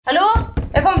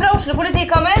Oslo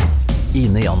politikammer.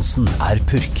 Ine Jansen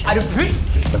purk. Du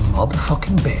purk? The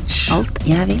motherfucking bitch. Alt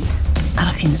jeg vil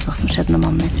å finne ut hva som skjedde med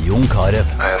mannen min. Jon Carew.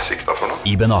 Jeg siktet for noe?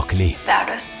 Iben Akeli. Det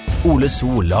du. Ole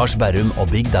So, Lars Berrum og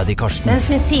Big Daddy Karsten. Hvem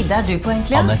sin side du på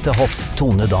egentlig? Annette Hoff,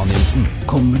 Tone Danielsen.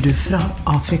 Kommer du fra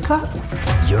Afrika?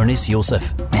 Jørnis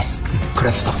Josef. Nesten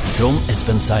kløfta. Trond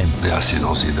Espen Seim. Det synd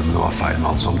å si det, men det var feil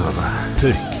mann som døde.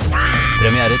 Purk.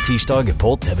 Premiere tirsdag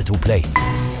på TV2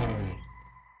 Play.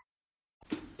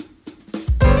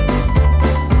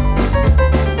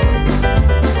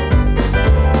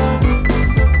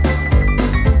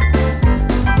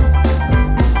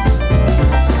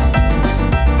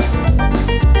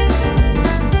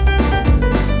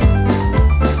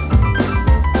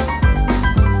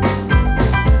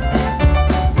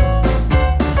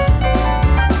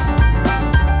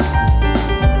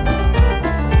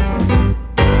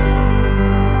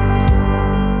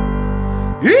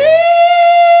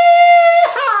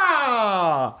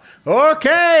 Ok,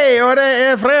 og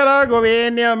det fredag, og vi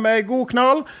enige med god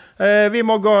knall. Vi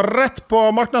må gå rett på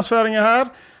marknadsføringen her.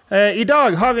 I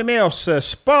dag har vi med oss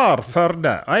Spar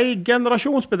Førde. En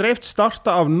generasjonsbedrift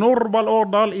startet av Norvald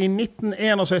Årdal i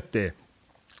 1971.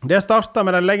 Det startet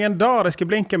med den legendariske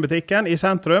Blinken-butikken i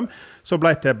sentrum, som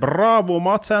ble til Bravo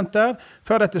Matsenter,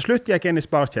 før det til slutt gikk inn i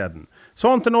sparkjeden.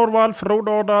 Sånn til Norvald,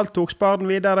 Frode Årdal tok sparen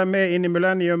videre med inn i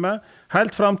millenniumet,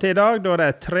 helt frem til i dag, da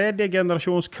det tredje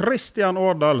generasjons Christian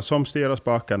Årdal som styrer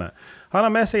spakene. Han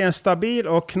har med seg en stabil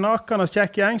og knakende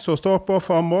kjekkgjeng som står på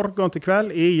fra morgen til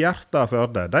kveld i hjertet av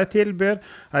Førde. De tilbyr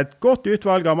et godt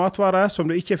utvalg av matvarer som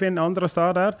du ikke finner andre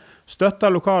steder,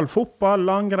 støtter lokal fotball,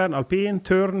 langrenn, alpin,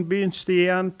 turn,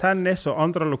 bynstien, tennis og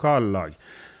andre lokale lag.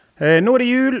 Nå det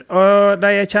jul, og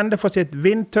de kjente for sitt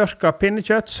vindtørka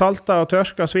pinnekjøtt, salta og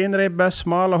tørka svinribbe,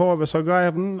 smale hove og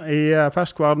geirden i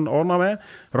ferskvaren ordner med,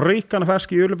 rykende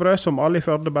ferske julebrød som alle i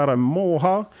Førde bare må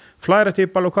ha, flere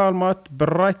typer lokalmat,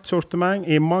 breit sortiment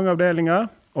i mange avdelinger,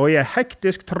 og i en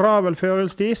hektisk travel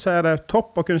førjulstid så det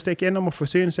topp å kunne stikke innom og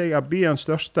forsyne seg av byens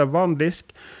største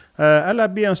vanndisk, eller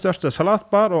byens største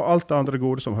salatbar og alt det andre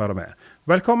gode som hører med.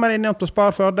 Velkommen innom til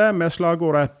Spar Førde med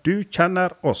slagordet «Du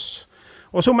kjenner oss».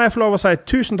 Og så må jeg få lov å si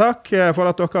tusen takk for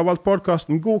at dere har valgt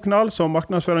podcasten God Knall som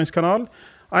marknadsføringskanal.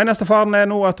 Eneste faren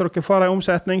nå at dere får en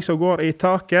omsetning som går i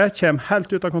taket, kommer helt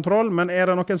ut av kontroll, men det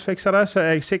noen som fikser det, så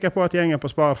jeg sikker på at gjengen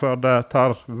på Spar Førde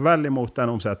tar vel imot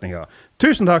den omsetningen.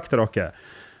 Tusen takk til dere.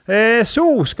 Så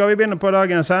skal vi begynne på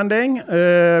dagens sending.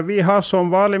 Vi har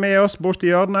som vanlig med oss bort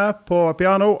i hjørnet på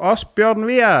piano Asbjørn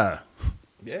Vie.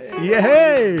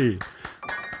 Yehey!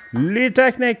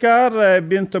 Lydtekniker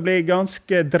begynte å bli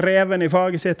ganske dreven i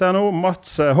faget sitt her nå,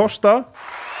 Mats Horstad.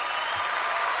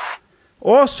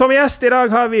 Og som gjest i dag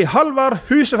har vi Halvard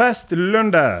Husefest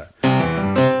Lunde.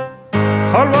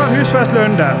 Halvard Husefest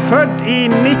Lunde, født i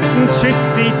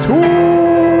 1972.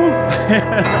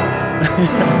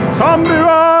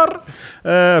 Sambuar!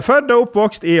 Født og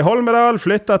oppvokst i Holmedal,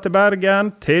 flyttet til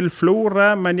Bergen, til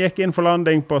Flore, men gikk inn for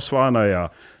landing på Svanøya.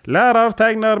 Lærer,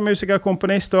 tegner, musiker,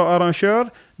 komponist og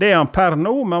arrangør. Det han per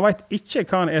nå, men vet ikke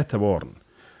hva han til våren.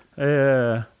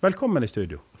 Velkommen i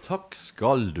studio. Takk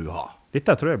skal du ha.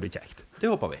 Dette tror jeg blir kjekt. Det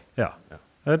håper vi. Ja.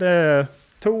 Det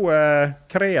to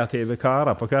kreative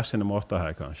karer på hver sine måter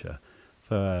her, kanskje.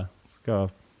 Så skal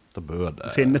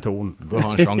finne tonen. Det bør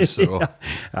ha en sjanse.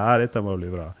 Ja, dette må bli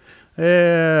bra.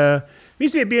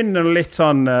 Hvis vi begynner litt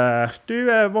sånn, du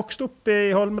vokst opp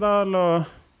i Holmedal, og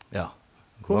ja,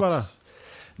 hvor var det?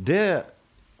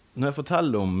 Når jeg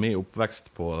forteller om min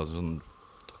oppvekst på sånn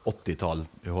 80-tall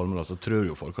i Holmedal, så tror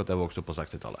jo folk at jeg vokste opp på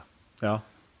 60-tallet. Ja.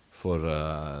 For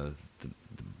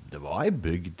det var en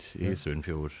bygd i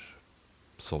Sunnfjord,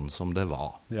 sånn som det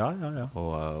var. Ja.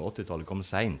 Og 80-tallet kom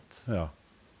sent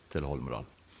til Holmedal.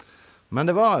 Men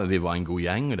vi var en god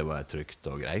gjeng, og det var et trygt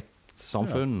og greit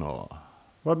samfunn. Og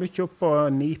var mye opp på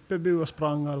Nipebu og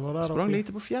sprang? Sprang lite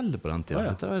på fjellet på den tiden.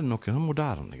 Dette noen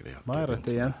moderne greier. Mer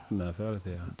etter jentene før i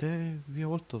tiden. Vi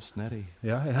holdt oss nede i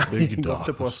bygda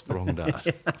og sprang der.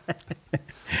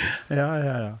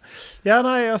 Ja,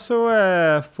 nei, og så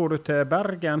får du til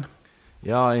Bergen.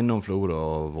 Ja, innom Flora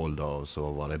og Volda, og så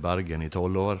var jeg i Bergen i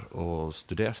 12 år, og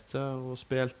studerte og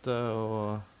spilte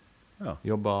og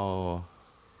jobbet og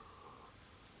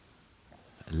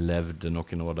levde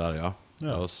noen år der, ja.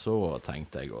 Og så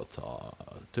tenkte jeg å ta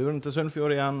turen til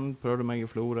Sunnfjord igjen, prøvde meg i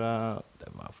Flora.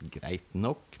 Det var greit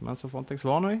nok, men så fant jeg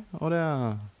Svanøy, og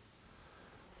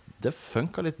det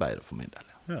funket litt bedre for min del.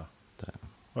 Ja.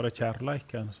 Var det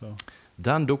kjærleiken? Så?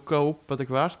 Den dukket opp etter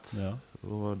hvert,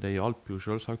 og det hjalp jo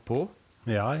selvsagt på.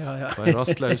 Ja. For en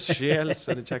rastløs sjel,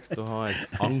 så det kjekt å ha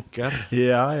et anker.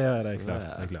 Ja, det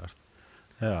er klart.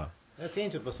 Ja. Det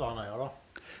fint ut på Svanøya, da.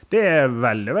 Det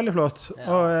veldig, veldig flott.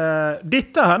 Og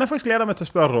dette har jeg faktisk gledet meg til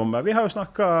å spørre om. Vi har jo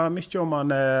snakket mye om han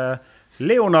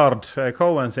Leonard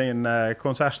Cohen sin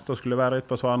konsert som skulle være ute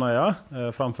på Svanøya,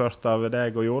 framført av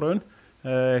deg og Jorunn.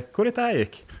 Hvor dette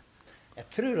gikk? Jeg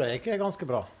tror det gikk ganske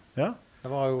bra. Ja. Det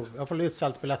var jo i hvert fall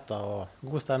utsolgt billetter og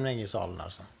god stemning i salen der.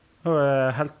 Så. Og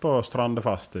helt på strande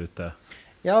fast ute.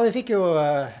 Ja, vi fikk jo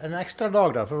en ekstra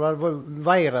dag der, for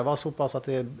været var såpass at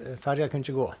ferja kunne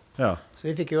ikke gå. Ja. Så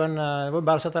vi fikk jo det var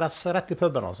bare å sette rett i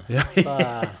puben, altså. Ja. Så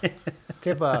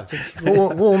fikk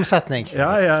god omsetning.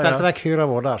 Spilte vekk hyra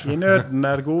vår der. I nøden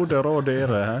gode råd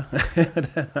dyre.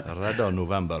 Redda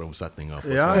novemberomsetninga.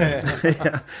 Ja.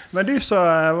 Men du som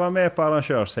var med på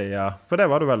arrangørsiden, for det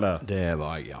var du vel der? Det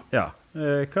var jeg, ja. Ja.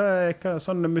 Hva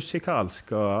sånn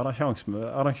musikalsk og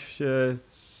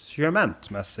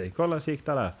arrangementsmessig, hvordan gikk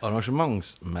det der?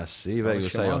 Arrangementsmessig vil jeg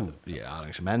jo si at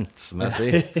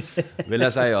arrangementsmessig vil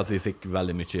jeg si at vi fikk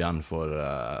veldig mye igjen for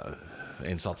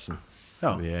innsatsen.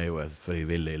 Ja. Vi jo et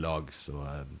frivillig lag, så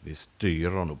vi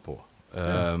styrer noe på.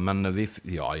 Men vi,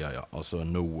 altså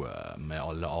nå med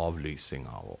alle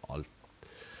avlysinger og alt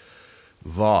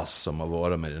hva som har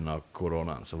vært med denne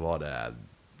koronaen, så var det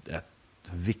et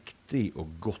viktig og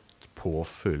godt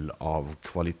påfyll av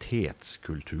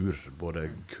kvalitetskultur, både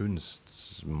kunst,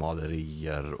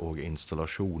 malerier og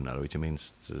installasjoner, og ikke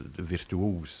minst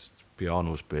virtuost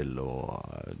pianospill og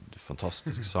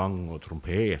fantastisk sang og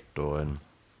trompet og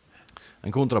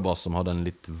en kontrabass som hadde en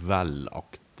litt vel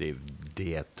aktiv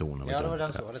D-tone. Ja, det var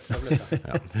den som var litt trøblete.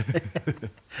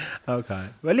 Ok.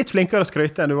 Du var litt flinkere å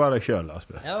skryte enn du var deg selv,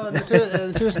 Asbjørn. Ja,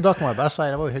 tusen takk må jeg bare si.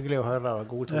 Det var jo hyggelig å høre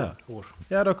gode ord.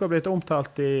 Ja, dere har blitt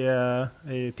omtalt i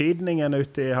tidningen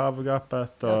ute i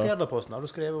havgapet. Ja, Fjerdaposten har du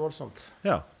skrevet voldsomt.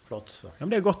 Ja. Flott. Så. Ja, men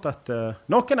det godt at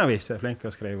noen aviser flinke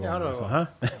å skrive om. Ja, det var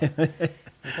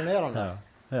imponerende.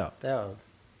 Ja.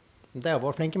 Det har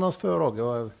vært flinke med oss før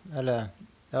også, eller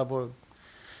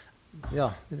de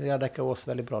har dekket oss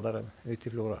veldig bra der ute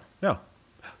i Flora. Ja,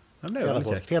 men det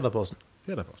veldig kjekt. Fjerdaposten.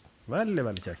 Veldig,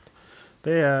 veldig kjekt.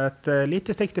 Det et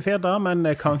lite stikk til Fjerda, men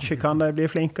kanskje kan de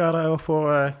bli flinkere å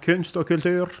få kunst og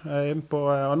kultur på,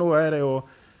 og nå det jo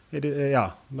la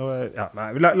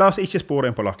oss ikke spore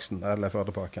inn på laksen eller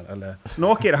Førdeparken eller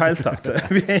noe i det hele tatt.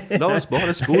 La oss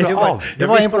bare spore av. Det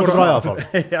var inn på det bra i hvert fall.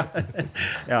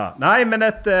 Nei, men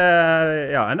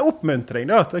en oppmuntring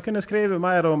da, til å kunne skrive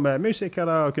mer om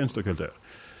musikere og kunst og kultur.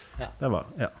 Det var,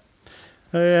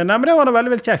 nei, men det var da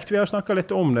veldig, veldig kjekt. Vi har snakket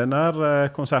litt om den der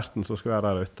konserten som skulle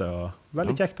være der ute, og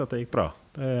veldig kjekt at det gikk bra.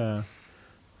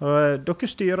 Og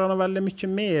dere styrer da veldig mye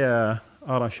med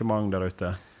arrangement der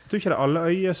ute. Jeg tror ikke det alle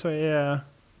øyer som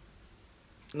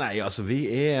Nei, altså vi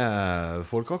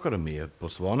Folkeakademiet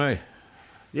på Svanøy.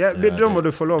 Ja, da må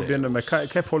du få lov å begynne med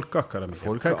hva Folkeakademiet?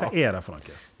 Hva det for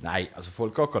noe? Nei, altså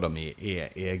Folkeakademiet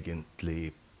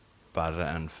egentlig bare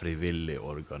en frivillig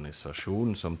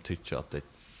organisasjon som tykker at det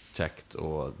kjekt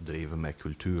å drive med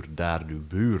kultur der du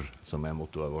bor, som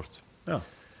mottoet vårt. Ja.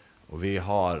 Og vi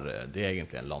har, det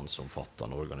egentlig en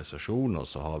landsomfattende organisasjon, og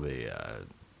så har vi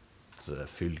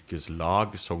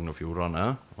fylkeslag, Sogn og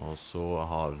Fjordane, og så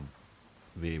har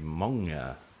vi mange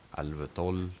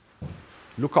 11-12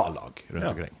 lokallag rundt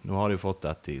omkring. Nå har de fått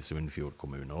et i Sunnfjord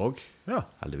kommune også,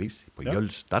 heldigvis, på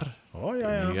Jølster.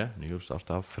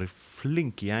 Nyoppstartet,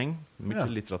 flink gjeng, mye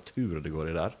litteratur det går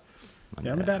i der.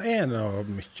 Men der noe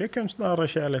mye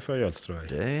kunstnersjel fra Jøls, tror jeg.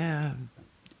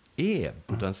 Det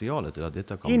potensialet til at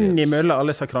dette kan bli... Innimellom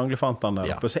alle disse kranglefantene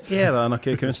der oppe, så det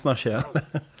noe kunstnersjel.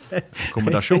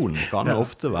 Kombinasjonen kan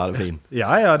ofte være fin.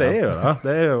 Ja, det jo det.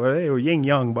 Det jo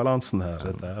yin-yang-balansen her.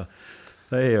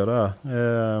 Det jo det.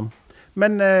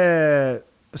 Men,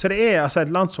 så det altså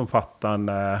et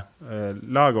landsomfattende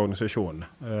lagorganisasjon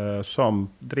som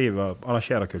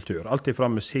arrangerer kultur. Alt fra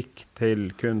musikk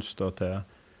til kunst og til...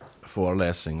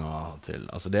 forelesninger til,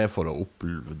 altså det var jo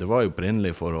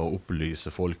opprinnelig for å opplyse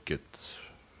folket,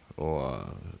 og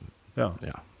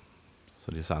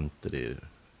så de sendte de...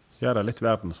 Ja, det litt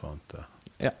verdensvant.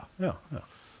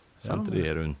 Sendte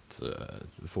de rundt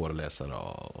forelesere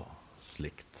og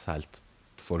slikt, helt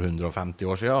for 150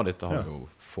 år siden, og dette har jo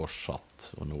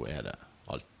fortsatt, og nå det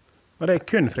alt. Men det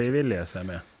kun frivillige som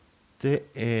med? Det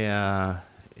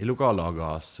i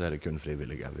lokallaget så det kun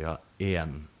frivillige. Vi har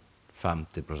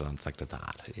 50%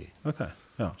 sekretær i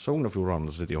Sogn og Fjordane,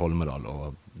 som sitter i Holmedal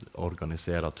og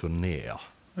organiserer turnéer.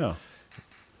 Ja.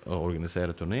 Å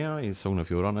organisere turnéer i Sogn og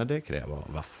Fjordane, det krever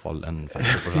i hvert fall en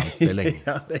 50% stilling.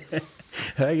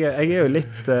 Jeg jo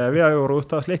litt, vi har jo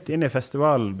rotet oss litt inn i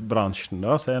festivalbransjen,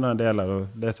 da, så en del av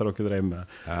det som dere driver med.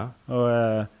 Ja. Og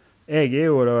jeg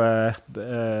jo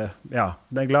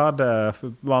den glade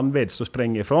vanvidd som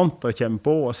springer i front og kommer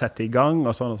på og setter i gang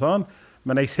og sånn.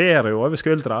 Men jeg ser jo over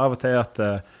skuldra av og til at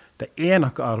det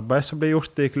noe arbeid som blir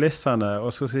gjort i kulissene,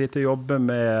 og skal sitte og jobbe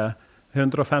med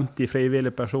 150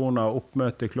 frivillige personer,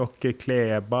 oppmøte, klokke,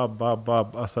 kle, bab.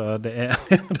 Altså, det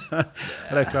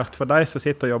klart, for de som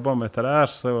sitter og jobber med det der,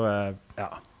 så ja.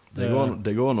 Det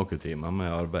går noen timer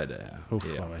med arbeidet.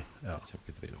 Huffa meg, ja.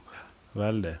 Ikke tvil om.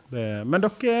 Veldig. Men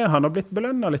dere har nå blitt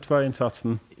belønnet litt for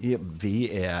innsatsen. Ja, vi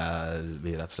er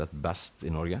rett og slett best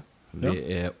i Norge. Vi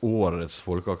er årets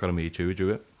Folkeakademi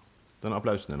 2020. Den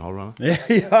applausen din, Halvard.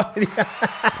 Ja.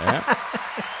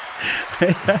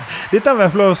 Dette må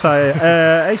jeg få lov å si.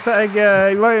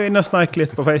 Jeg var jo inne og snak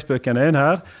litt på Facebooken din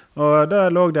her, og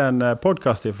der lå det en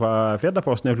podcast fra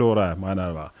Firdaposten i Florø, mener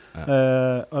jeg det var.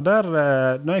 Og der,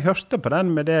 når jeg hørte på den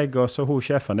med deg og så hun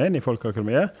sjefen din i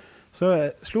Folkeakademiet, så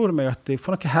slo det meg at de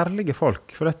får noen herlige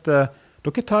folk, for at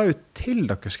dere tar jo til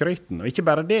dere skryten, og ikke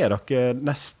bare det, dere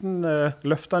nesten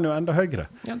løfter den jo enda høyere.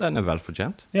 Ja, den er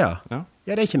velfortjent. Ja,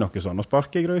 det er ikke noe sånn å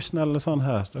sparke i grusen eller sånn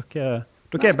her.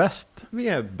 Dere er best. Vi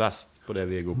er best på det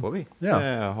vi er gode på, vi. Ja.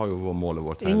 Det har jo vært målet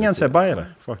vårt. Ingen ser bedre,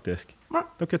 faktisk. Nei.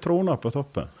 Dere troner på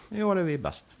toppen. Jo, det er vi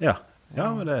best. Ja,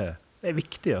 men det er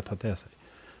viktig å ta til seg.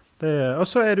 Og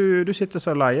så er du sitter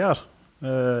som leier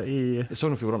i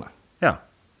Sogn og Fjordane. Ja.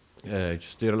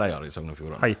 Styreleder i Sogn og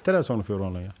Fjordane. Heiter det Sogn og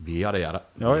Fjordane lenger? Vi har det gjøre.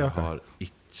 Ja, vi har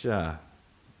ikke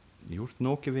gjort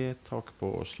noe vedtak på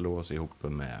å slå oss ihop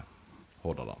med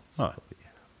Hordaland.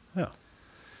 Ja.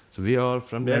 Så vi har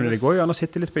fremdeles... Det går jo an å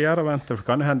sitte litt på gjerdet og vente, for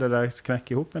kan det hende det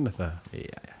knekker ihop med dette?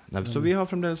 Ja. Nei, så vi har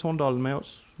fremdeles Håndalen med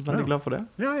oss. Veldig glad for det.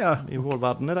 Ja. I vår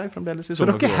verden er de fremdeles i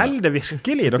Sogn og Fjordane. Så dere helder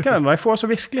virkelig? De får så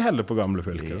virkelig helder på gamle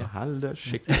fylker? Vi helder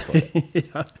skikkelig på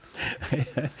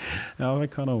det. Ja, det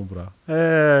kan også bra.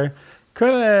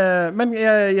 Men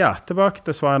tilbake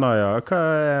til Svanøya.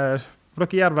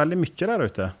 Dere gjør veldig mye der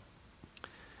ute?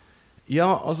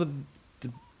 Ja, altså...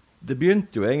 Det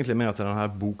begynte jo egentlig med at denne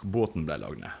bokbåten ble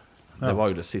laget ned. Det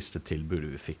var jo det siste tilbudet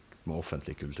vi fikk med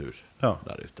offentlig kultur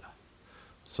der ute.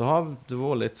 Så har det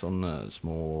vært litt sånne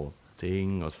små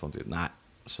ting, og så fant vi nei,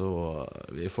 så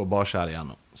vi får bare skjære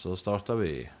igjennom. Så startet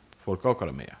vi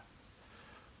Folkeakademiet,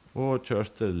 og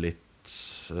kjørte litt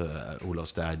Olav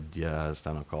Stedje,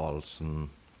 Steinar Karlsen,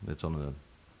 litt sånne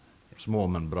små,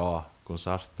 men bra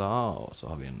konserter, og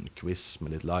så har vi en quiz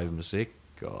med litt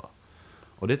livemusikk,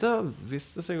 og dette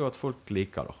visste seg jo at folk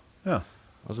liker da. Ja.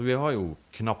 Altså vi har jo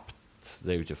knapt, det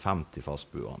er jo ikke 50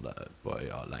 fastboende på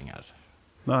øya lenger.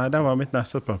 Nei, det var mitt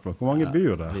neste spørsmål. Hvor mange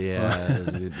bor der? Vi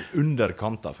er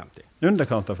underkant av 50.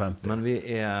 Underkant av 50? Men vi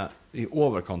er i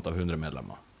overkant av 100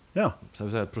 medlemmer. Ja. Så jeg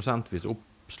vil si at prosentvis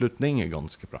oppslutning er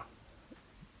ganske bra.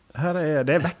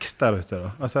 Det er vekst der ute da.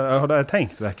 Altså, jeg har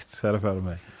tenkt vekst, ser det for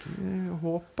meg. Vi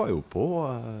håper jo på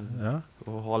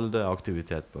å holde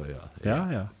aktivitet på øya.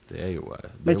 Ja. Det er jo...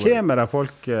 Men kommer det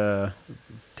folk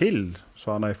til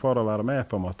Svanøy for å være med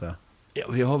på en måte? Ja,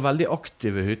 vi har veldig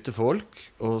aktive hyttefolk,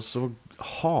 og så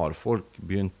har folk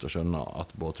begynt å skjønne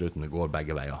at båtrutene går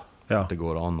begge veier. Ja. Det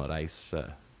går an å reise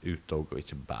ut og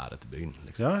ikke bare til byen.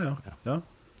 Liksom. Ja.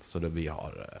 Så det vi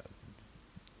har...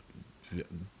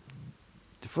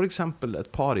 For eksempel et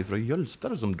par fra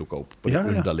Jølster som dukket opp på det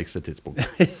underligste tidspunktet.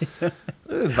 Det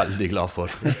er jeg veldig glad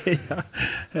for.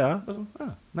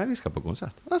 Nei, vi skal på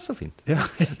konsert. Det er så fint.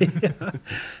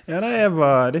 Dette er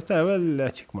vel, jeg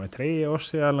vet ikke, 3 år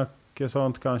siden eller noe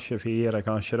sånt, kanskje 4,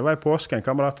 kanskje. Det var i påsken,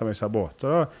 kamerater med seg båt.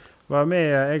 Og da var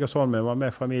jeg og sånn min var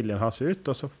med familien hans ut,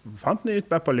 og så fant vi ut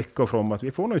bare på lykke og from at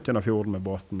vi får nå ut under fjorden med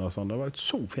båten og sånn. Det var et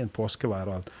så fint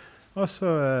påskevær og alt. Og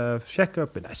så sjekket jeg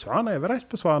opp, Svanøya, vi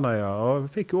reiste på Svanøya, og vi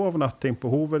fikk overnatting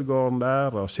på hovedgården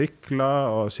der, og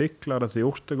sykla til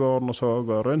Hjortegården og så,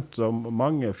 og rundt og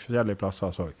mange forskjellige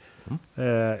plasser så.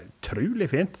 Utrolig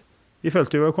fint. Vi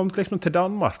følte jo å komme liksom til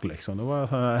Danmark, liksom. Det var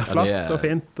sånn flatt og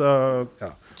fint.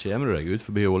 Kommer du deg ut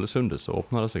forbi Ålesundet, så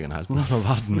åpner det seg en helt annen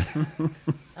verden.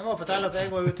 Jeg må fortelle at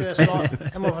jeg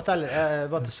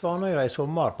var til Svanøya i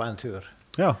sommer på en tur.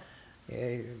 Ja.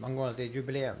 Man går til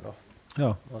jubileum da.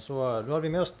 Ja. Og så da hadde vi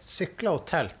med oss sykler og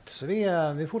telt, så vi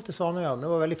for til Svanøya. Det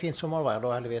var veldig fint sommervær da,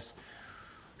 heldigvis.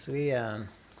 Så vi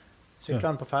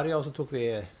syklet på ferja, og så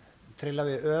trillet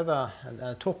vi over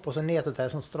en topp, og så ned til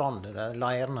en sånn strand,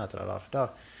 leiren heter det der. Der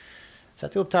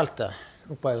setter vi opp teltet,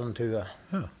 opp på en sånn tue.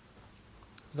 Ja.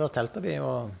 Så da teltet vi,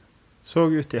 og... Så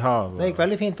ut i havet? Det gikk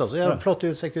veldig fint, altså. Jeg hadde flott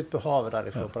utsikt ut på havet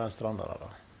derifra, på den stranden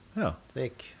der. Ja. Det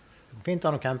gikk fint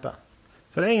an å campe.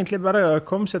 Så det er egentlig bare å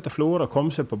komme seg til Florø,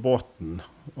 komme seg på båten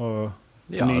og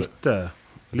nyte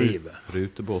livet.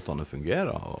 Rutebåtene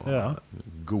fungerer, og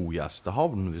god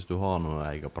gjestehavn hvis du har noen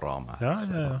egen pram her.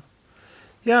 Ja.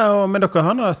 Ja, men dere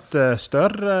har et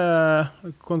større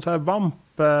vamp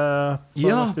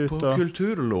på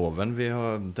kulturloven. Vi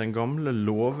har den gamle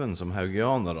loven som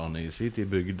haugianerne i sin tid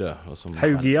bygde.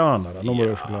 Haugianere, nå må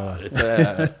du forklare.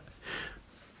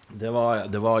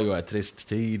 Det var jo en trist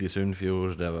tid i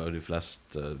Sunnfjord. Det var de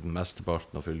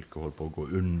mesteparten av fylket holdt på å gå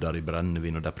under i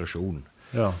brennevin og depresjon.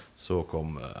 Ja. Så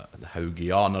kom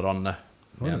haugianerne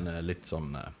med en litt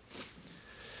sånn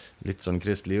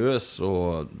kristeliøs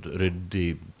og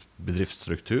ryddig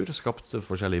bedriftsstruktur. Skapte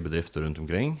forskjellige bedrifter rundt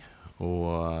omkring.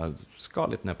 Og skal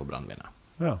litt ned på brennvinet.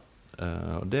 Ja.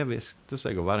 Og det viste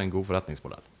seg å være en god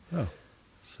forretningsmodell. Ja.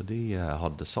 Så de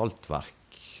hadde saltverk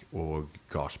og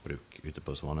gardsbruk ute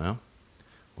på Svanøya.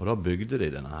 Og da bygde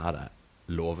de denne her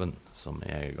loven, som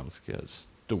ganske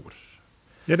stor.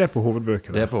 Ja, det på hovedbruket?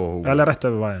 Det på Eller rett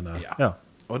over veien? Ja.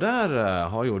 Og der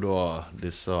har jo da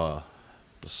disse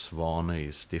Svanøy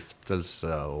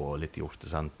stiftelse og litt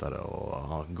hjortesenter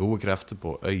og gode krefter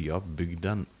på øya bygde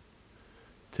den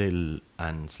til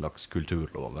en slags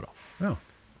kulturlov. Ja.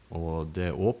 Og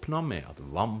det åpnet med at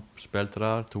Vamp spilte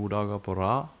der 2 dager på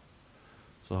rad.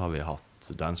 Så har vi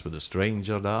hatt Dance with a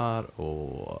Stranger der,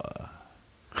 og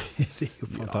det jo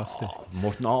fantastisk. Ja,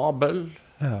 Morten Abel.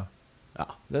 Ja. Ja,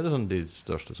 det sånn de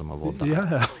største som har vært der.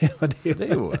 Ja,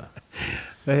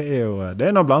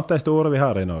 det noe blant de store vi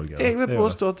har i Norge. Jeg vil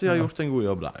påstå at de har gjort en god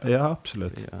jobb der. Ja,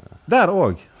 absolutt. Der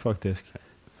også, faktisk.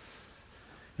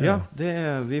 Ja,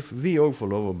 vi også får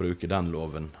lov å bruke den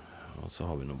loven. Og så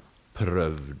har vi nå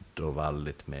prøvd å være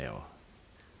litt med å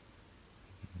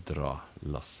dra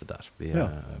lasset der.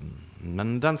 Men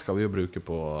den skal vi jo bruke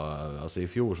på, altså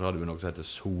i fjor så hadde vi noe som heter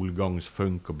Solgangs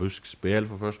funk- og buskspel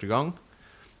for første gang.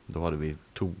 Da hadde vi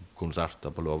 2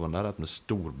 konserter på loven der, et med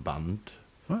stor band.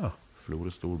 Ja.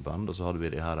 Flore stor band, og så hadde vi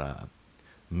de her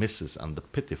Mrs. and the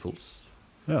Pitifuls.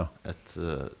 Ja. Et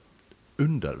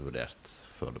undervurdert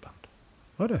fødeband.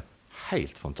 Var det?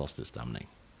 Helt fantastisk stemning.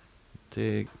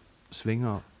 Det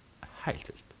svinger helt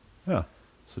vilt. Ja.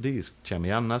 Så de kommer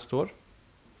igjen neste år.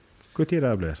 Hvor tid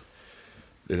det blir?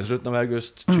 Det er slutten av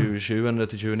august, 20.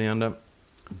 til 29.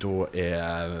 Da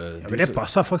men det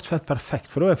passer faktisk helt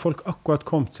perfekt, for da folk akkurat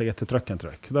kommet seg etter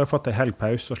trøkkentrykk. Da har fått en hel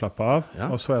pause og slappe av,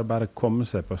 og så det bare å komme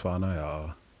seg på Svanøya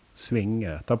og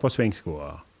svinge, ta på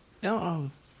svingskoa. Ja.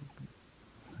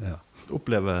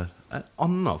 Oppleve en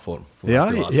annen form for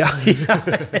festival. Ja.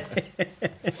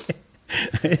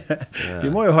 Vi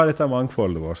må jo ha dette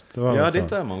mangfoldet vårt. Ja,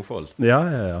 dette mangfold.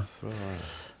 Ja.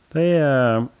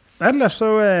 Ellers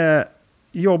så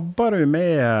jobber du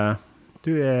med,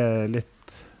 du litt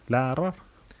lærer?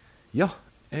 Ja,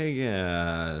 jeg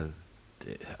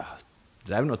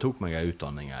drev og tok meg en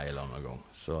utdanning en eller annen gang.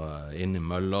 Så inn i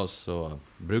mølla så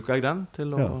bruker jeg den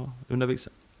til å undervise.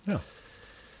 Ja.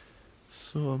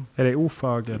 Så, det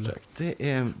O-fag, eller? Det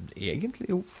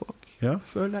egentlig O-fag,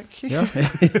 føler jeg. Ja.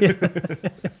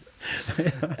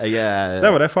 Det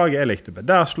var det faget jeg likte.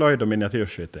 Der sløyd og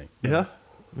miniatyrskyting. Ja,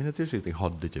 miniatyrskyting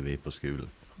hadde ikke vi på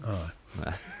skolen.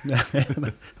 Nei.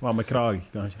 Det var med krag,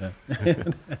 kanskje.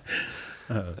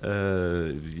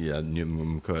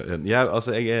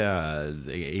 Altså jeg er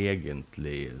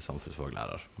egentlig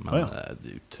samfunnsfaglærer, men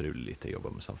det utrolig lite jeg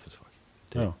jobber med samfunnsfag.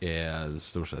 Det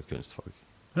stort sett kunstfag.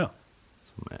 Ja.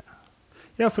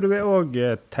 Ja, for du også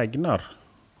tegner.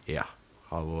 Ja,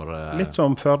 har vært... Litt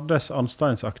som Førdes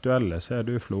Ansteins aktuelle, så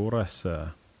du Flores...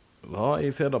 Var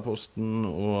i Federposten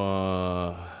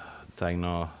og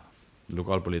tegnet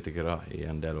lokalpolitikere i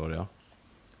en del år, ja.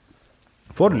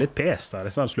 Får du litt pes der?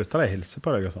 Slutter de hilse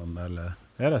på deg og sånn, eller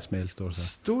det smil stort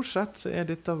sett? Stort sett så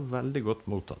dette veldig godt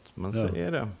mottatt, men så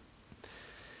det...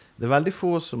 Det veldig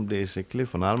få som blir skikkelig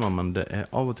fornærmet, men det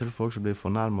av og til folk som blir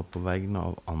fornærmet på vegne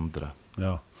av andre.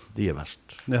 Ja. De verst.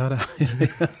 Ja, det.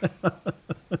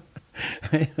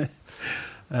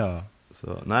 Ja.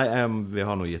 Så, nei, vi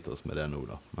har nå gitt oss med det nå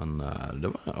da. Men det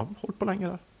var holdt på lenge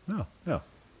der. Ja.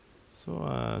 Så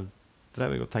drev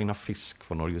jeg og tegnet fisk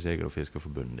for Norges Jeger- og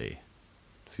Fiskerforbund i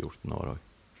 14 år også.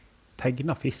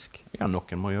 Tegnet fisk? Ja,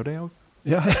 noen må gjøre det også.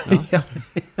 Ja.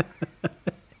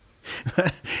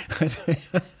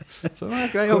 Så det var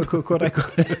grei jobb.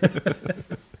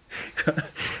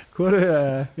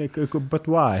 But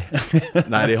why?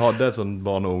 Nei, de hadde et sånn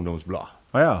barne- og ungdomsblad.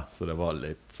 Så det var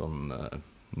litt sånn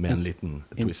med en liten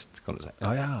twist, kan du si.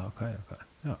 Ok.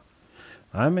 Ja.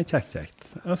 Nei, men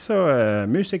kjekt. Altså,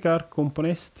 musiker,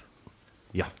 komponist?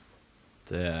 Ja,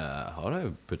 det har jeg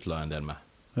jo puttlet en del med.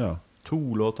 Ja. 2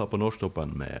 låter på Norsktoppen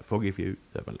med Foggy Few.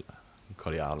 Det vel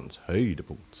karrierens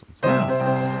høydepunkt. Sånn.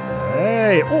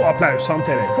 Hei! Applaus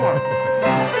samtidig. Kom an!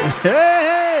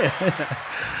 Hei!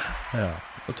 Ja.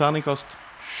 Og terningkast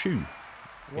 7 i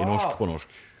norsk på norsk.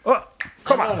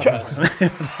 Kom an, kjør!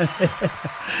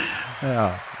 Ja.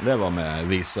 Det var med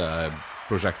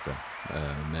viseprosjektet,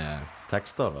 med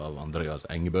tekster av Andreas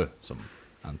Engebø, som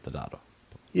endte der da.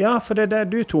 Ja, for det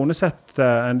du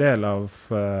tonesetter en del av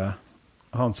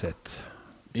hans sitt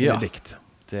dikt.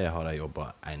 Det har jeg jobbet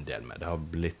en del med. Det har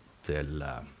blitt til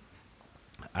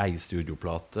ei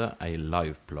studioplate, ei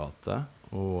liveplate,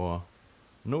 og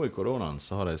nå i koronaen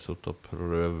så har jeg suttet og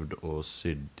prøvd å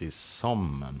sydd de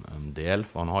sammen en del,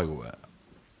 for han har jo,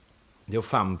 det er jo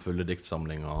 5 fulle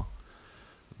diktsamlinger,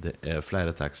 det er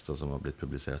flere tekster som har blitt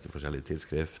publisert i forskjellige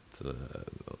tidsskrift,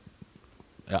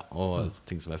 og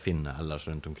ting som jeg finner ellers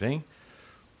rundt omkring.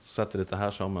 Setter dette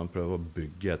her sammen, prøver å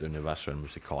bygge et univers og en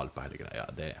musikal på hele greia.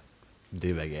 Det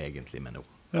driver jeg egentlig med nå.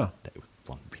 Ja. Det er jo et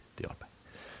vanvittig arbeid.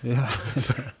 Ja.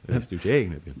 Det visste jo ikke jeg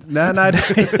når jeg begynte. Nei,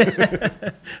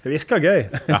 det virker gøy.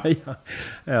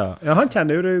 Ja, han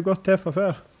kjenner jo du godt til fra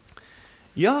før.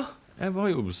 Ja, jeg var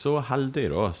jo så heldig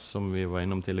da, som vi var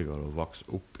innom tidligere, å vokse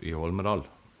opp i Holmedal.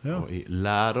 Ja. Og i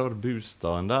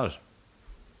lærerbostaden der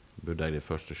bodde jeg de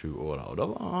første 7 årene. Og da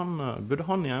bodde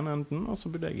han i ene enden, og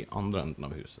så bodde jeg i andre enden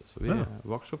av huset. Så vi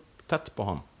vokste opp tett på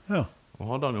han. Ja. Og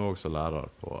hadde han jo også lærer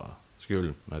på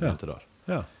skolen når jeg begynte der.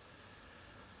 Ja.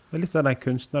 Litt av den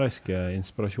kunstneriske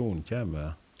inspirasjonen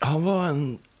kommer. Han var en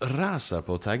racer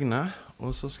på å tegne,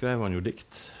 og så skrev han jo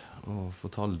dikt, og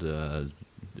fortalte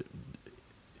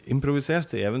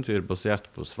improviserte eventyr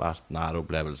basert på svært nære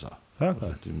opplevelser. Ja,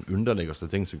 okay. De underligste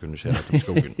ting som kunne skje etter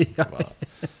skogen. Det var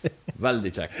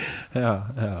veldig kjekt.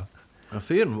 Ja.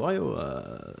 Fyren var jo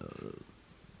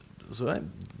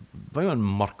var jo en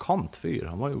markant fyr.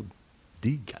 Han var jo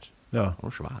diger. Ja. Han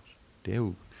var svær. Det er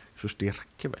jo så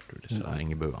styrke, vet du, disse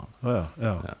engebøene.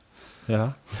 Ja.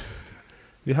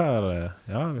 Vi har i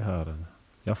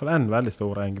hvert fall en veldig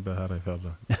stor engebø her i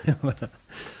Førde.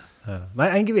 Nei,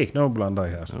 Engevik, nå blander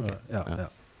jeg her. Okay.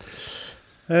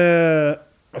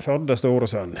 Førde store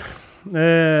sønn.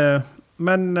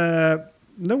 Men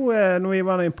nå vi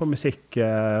var inne på musikk.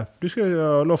 Du skulle jo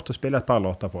ha lov til å spille et par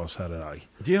låter på oss her i dag.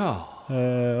 Ja.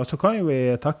 Og så kan vi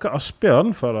takke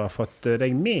Asbjørn for å ha fått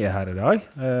deg med her i dag.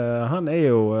 Han er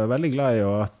jo veldig glad i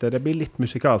at det blir litt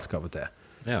musikalsk av og til.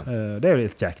 Ja. Det er jo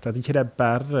litt kjekt, at ikke det er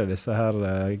bare disse her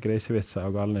grisevitser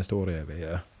og galne historier vi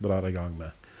drar i gang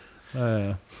med.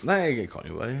 Nei, jeg kan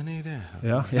jo være enig i det.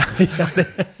 Ja,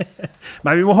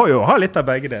 men vi må jo ha litt av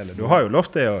begge deler. Du har jo lov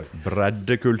til å...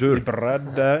 Breddekultur.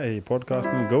 Bredde i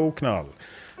podcasten Go Knall.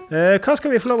 Hva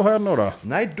skal vi få lov å høre nå da?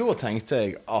 Nei, da tenkte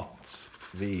jeg at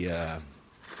vi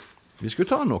skulle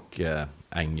ta noe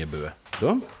Engebø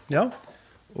da. Ja.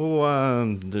 Og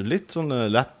det er litt sånn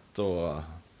lett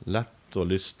og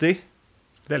lystig.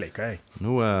 Det liker jeg.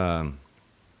 Nå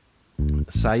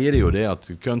sier de jo det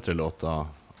at countrylåter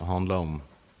handler om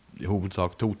i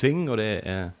hovedsak 2 ting, og det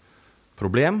er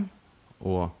problem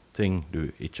og ting du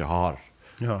ikke har.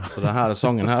 Ja. Så denne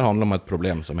sangen her handler om et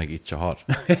problem som jeg ikke har.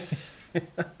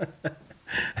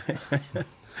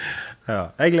 Ja,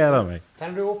 jeg gleder meg.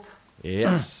 Tenner du opp?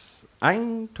 Yes.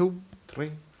 1, 2, 3,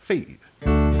 4.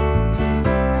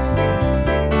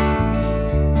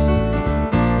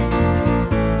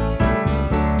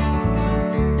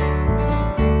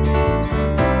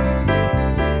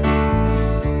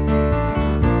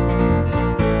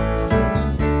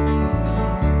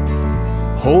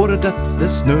 Håret det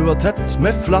snøer tett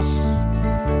med flass.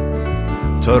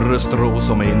 Tørre strå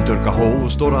som inntørka hår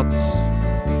står att.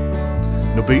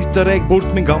 Nå byter jeg bort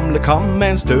min gamle kam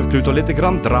med en støvklut og litt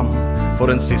grann dram.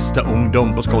 For en siste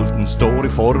ungdom på skolten står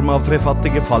i form av 3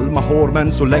 fattige falma hår.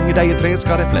 Men så lenge de 3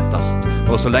 skal det flettast,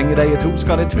 og så lenge de 2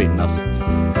 skal det tvinnast.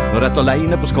 Når et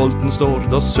alene på skolten står,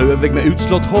 da søv jeg med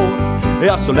utslått hår.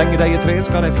 Ja, så lenge de 3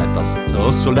 skal det flettast,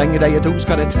 og så lenge de 2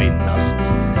 skal det tvinnast.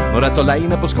 Når et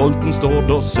alene på skolten står,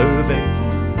 da søv jeg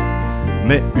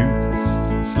med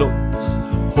utslått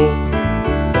hår.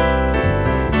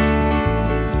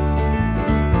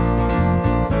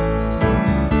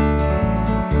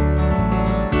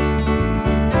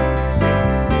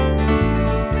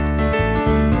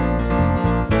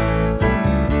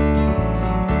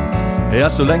 Ja,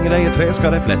 så lenge de 3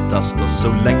 skal det flettast, og så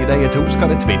lenge de 2 skal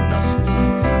det tvinnast.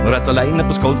 Når et alene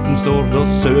på skolten står, da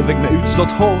søv jeg med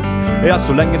utslått hår. Ja,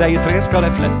 så lenge de 3 skal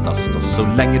det flettast, og så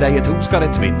lenge de 2 skal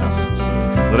det tvinnast.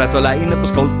 Når et alene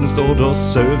på skolten står, da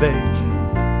søv jeg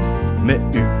med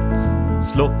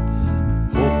utslått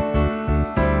hår.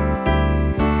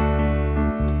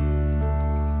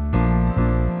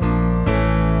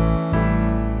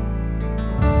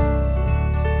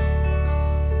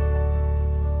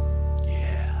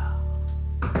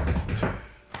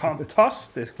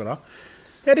 Fantastisk bra.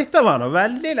 Ja, dette var noe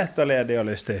veldig lett og ledig og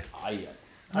lystig.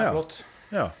 Ja, flott.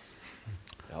 Ja.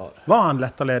 Ja. Var han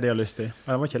lett og ledig og lystig?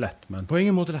 Det var ikke lett, men... På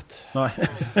ingen måte lett. Nei.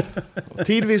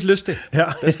 Tidvis lystig. Ja.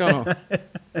 Det skal han ha.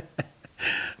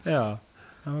 Ja,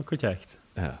 det var ikke kjekt.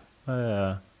 Ja.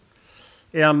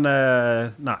 Han...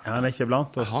 Nei, han ikke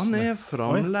blant oss. Han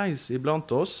fremleis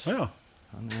iblant oss. Ja.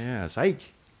 Han seig.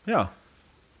 Ja.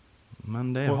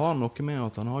 Men det har noe med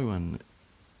at han har jo en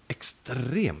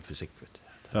ekstrem fysikk.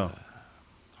 Ja.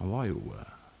 Han var jo...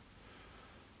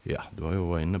 Ja, du var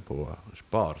jo inne på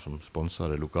Spar som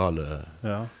sponset det lokale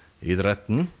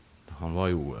idretten. Han var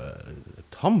jo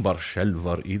et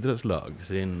Halvard idrettslag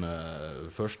sin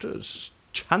første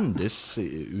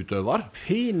kjendisutøver.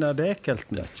 Pina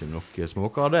dekelten. Det ikke noe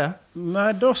småk av det. Nei,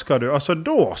 da skal du,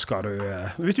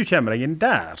 hvis du kommer deg inn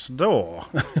der, da,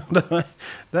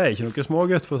 det ikke noe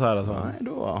smågutt for å si det sånn. Nei,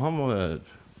 da, han var,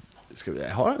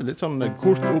 jeg har litt sånn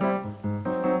kort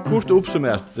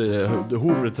oppsummert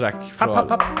hovedtrekk fra...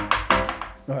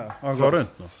 Han går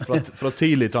rundt nå. fra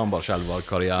tidlig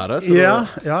Halvard-karriere. Ja.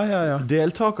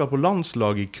 Deltaker på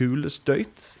landslag i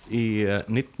kulestøyt i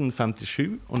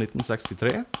 1957 og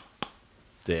 1963.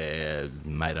 Det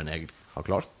mer enn jeg har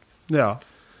klart. Ja.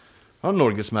 Han er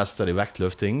norgesmester i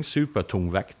vektløfting,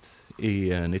 supertungvekt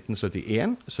i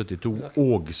 1971, 72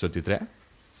 og 73.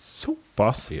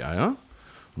 Såpass? Ja.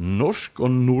 Norsk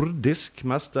og nordisk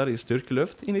mester i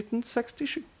styrkeløft i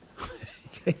 1967.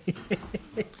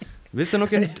 Hvis det er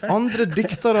noen andre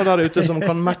diktere der ute som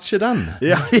kan matche den,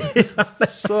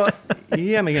 så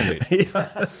gi meg en lyd.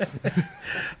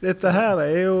 Dette her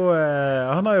er jo...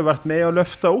 han har jo vært med og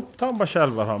løftet opp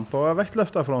Halvard på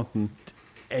vektløfterfronten.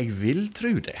 Jeg vil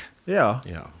tro det. Ja.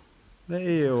 Det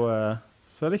er jo...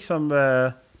 så liksom...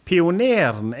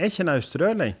 pioneren er ikke en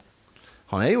austrøling.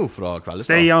 Han er jo fra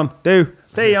Kveldestad.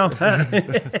 Stian!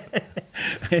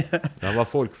 Det var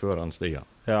folk før han Stian.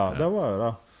 Ja, det var jo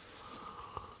det.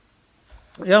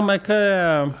 Ja, men hva...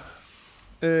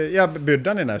 bodde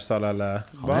han i Naustdal, eller?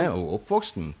 Han er jo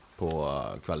oppvoksen på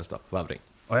Kveldestad, Vevring.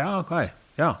 Ja, ok.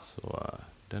 Ja. Så,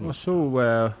 og så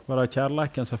var det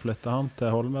kjærleiken som flyttet han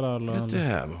til Holmedal?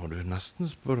 Det må du nesten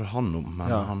spørre han om,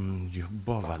 men han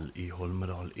jobber vel i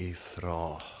Holmedal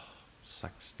ifra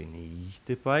 69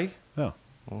 tipper jeg. Ja.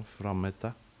 Og frem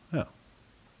etter. Ja.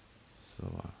 Så,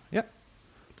 ja.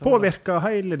 Påvirker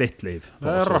hele ditt liv.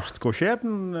 Det er rart hvor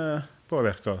skjebnen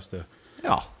påvirker oss det.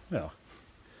 Ja.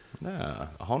 Det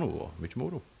har noe mye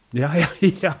moro. Ja.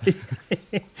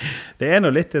 Det er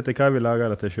noe litt etter hva vi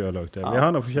lager det til selv også. Vi har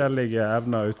noen forskjellige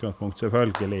evner og utgangspunkt,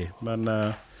 selvfølgelig. Men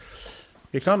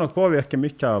vi kan nok påvirke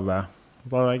mye av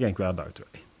vår egen hverdag, tror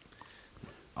jeg.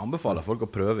 Anbefaler folk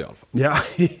å prøve i alle fall. Ja.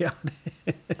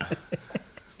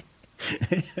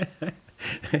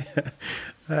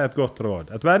 Det er et godt råd.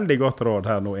 Et veldig godt råd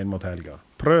her nå inn mot helga.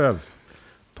 Prøv.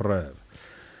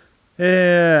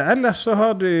 Ellers så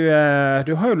har du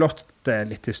har jo lått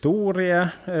litt historie.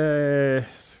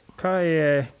 Hva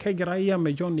er greia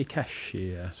med Johnny Cash i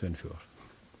Sunnfjord?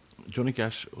 Johnny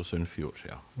Cash og Sunnfjord,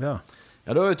 ja.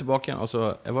 Ja, da er jeg tilbake igjen.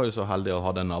 Altså, jeg var jo så heldig å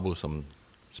ha en nabo som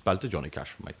spilte Johnny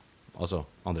Cash for meg. Altså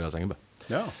Andreas Engebø.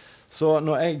 Ja. Så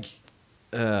når jeg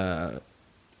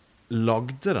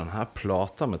lagde denne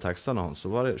plata med tekstene hans, så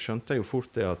skjønte jeg jo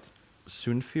fort det at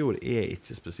Sunnfjord er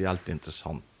ikke spesielt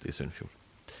interessant i Sunnfjord.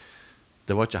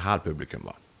 Det var ikke her publikum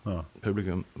var. Ja.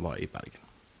 Publikum var i Bergen.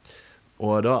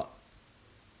 Og da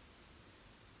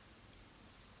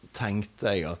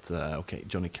tenkte jeg at, ok,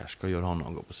 Johnny Cash, hva gjør han når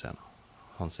han går på scenen?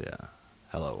 Han sier,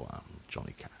 hello, I'm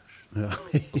Johnny Cash. Ja.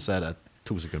 Og så er det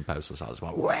 2 sekunder pause, og så er det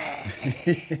sånn,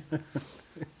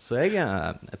 så jeg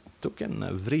tok en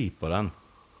vri på den.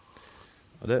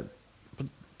 Og på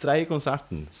 3.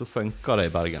 konserten så funket det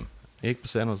i Bergen. Jeg gikk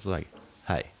på scenen og så sa jeg,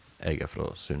 hei, jeg er fra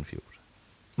Sunnfjord.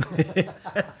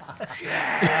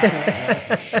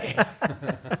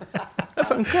 Det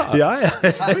funket. Ja.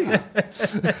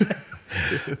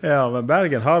 Ja, men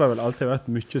Bergen har det vel alltid vært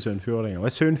mye sunnfjordinger.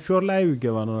 Og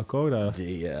Sunnfjordlauget var noe også der.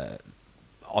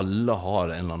 Alle har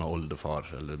en eller annen oldefar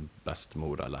eller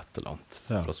bestemor eller et eller annet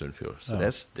fra Sunnfjord. Så det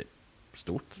er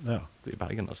stort i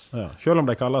Bergen. Altså. Ja. Selv om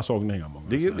de kaller sogninger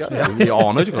mange. De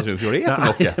aner ikke hva Sunnfjord er for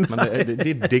noe, men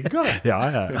de digger det.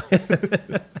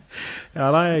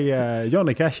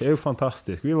 Johnny Cash er jo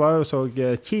fantastisk. Vi var jo så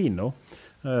kino.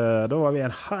 Da var vi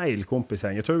en hel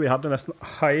kompisgjeng. Jeg tror vi hadde nesten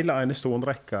hele ene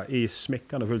storrekka i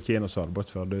smikkende full kinosal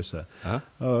bort fra huset.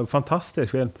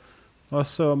 Fantastisk film.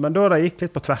 Men da det gikk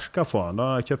litt på tverka for han,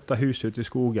 da kjøpte hus ute i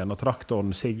skogen, og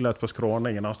traktoren siglet ut på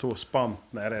skråningen, han stod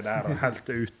spant nede der, og helt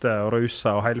ute og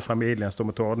rusa, og hele familien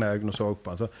stod med tårene i øynene og så på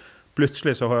han. Så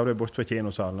plutselig så hører vi bort fra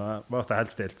kinosalen, og det var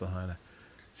helt stilt.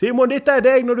 Simon, dette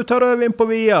deg når du tar rødvin på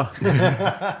via.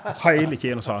 Hele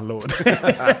kinosalen lå.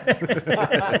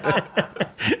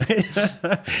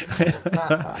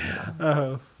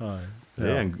 Det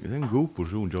er en god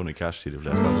porsjon Johnny Cash I de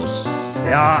fleste av oss.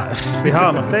 Ja, vi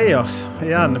har nok det I oss.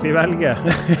 Igjen, vi velger.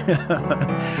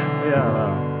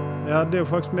 Jeg hadde jo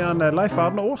faktisk med en Leif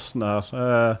Arne Aasen her.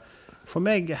 For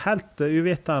meg helt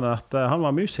uvitende at han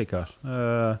var musiker.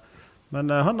 Men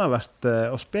han har vært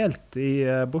og spilt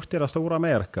borte I det store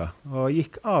Amerika, og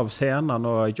gikk av scenen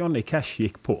når Johnny Cash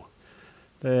gikk på.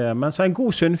 Men så en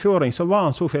god sunnfjording, så var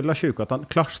han så fyllesyk at han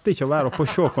klarte ikke å være oppe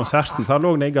og se konserten, så han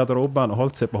lå ned I garderoben og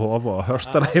holdt seg på hodet og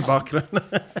hørte det I bakgrunnen.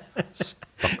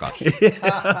 Stakkars.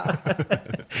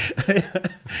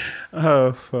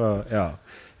 Ja.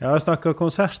 Jeg har snakket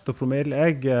konsert og promille.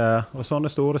 Jeg og sånne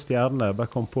store stjerner bare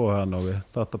kom på her når vi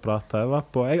satt og pratet. Jeg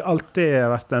har alltid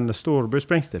vært en stor Bruce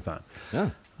Springsteen-fan. Ja.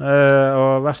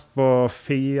 Og vært på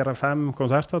 4-5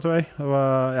 konserter, tror jeg.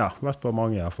 Vært på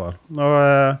mange I hvert fall. Og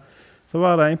så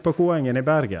var det inn på Koengen I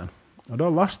Bergen. Og da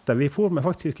vi for med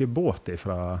faktisk I båt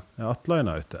fra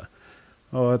Atløyna ute.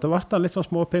 Og det var litt sånn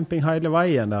småpimping hele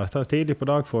veien der. Tidlig på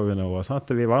dag får vi noe. Sånn at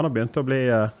vi var nå begynt å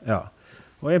bli,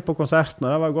 Og inn på konsertene,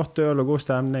 det var godt øl og god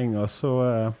stemning, og så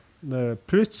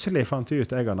plutselig fant vi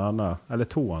ut jeg og en annen, eller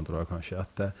to andre tror jeg kanskje,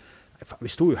 at vi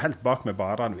stod jo helt bak med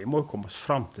barene, vi må jo komme oss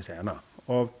frem til scenen.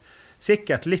 Og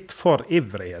sikkert litt for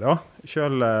ivrige da,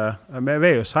 selv, men jeg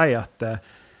vil jo si at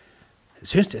jeg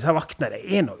synes disse vaktene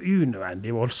noe unødvendig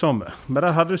voldsomme. Men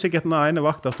der hadde du sikkert den ene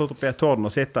vakten stått oppe I et tårn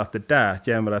og sett at der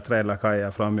kommer det 3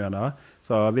 lakaier framgjørende,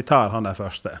 så vi tar han der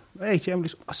første. Jeg kommer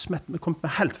liksom, vi kom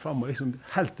meg helt frem og liksom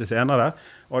helt til senere,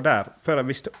 og der, før jeg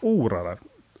visste ordet der,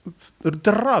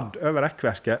 dradd over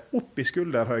rekkverket, opp I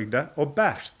skulderhøyde og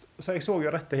bært, så jeg så jo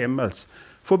rett til himmels,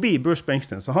 forbi Bruce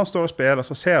Springsteen, så han står og spiller,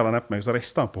 så ser han ned på meg, så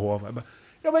rister han på hodet.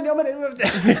 Jeg bare, ja, men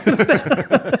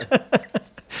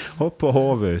hopp på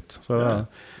hovedet ut. Så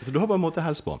du har på en måte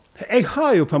helse på han? Jeg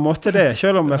har jo på en måte det,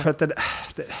 selv om jeg følte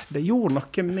det gjorde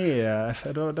noe med,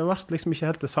 det var liksom ikke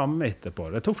helt det samme etterpå.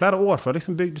 Det tok flere år før det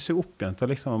liksom bygde seg opp igjen til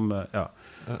liksom,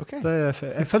 Okay.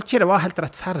 Jeg følte ikke det var helt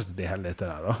rettferdig heller etter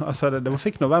det da. Altså, det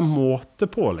fikk noe være måte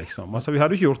på liksom. Altså, vi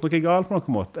hadde ikke gjort noe galt på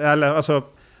noen måte. Eller, altså,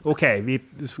 ok, vi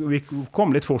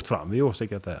kom litt fort frem, vi gjorde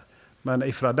sikkert det. Men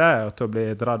ifra det til å bli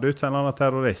dratt ut til en annen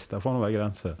terrorist, det får noe være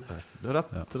grenser. Det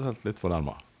rett og slett litt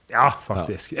fornærmet. Ja,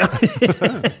 faktisk. Ja.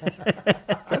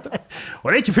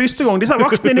 Og det ikke første gang disse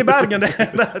vaktene I Bergen.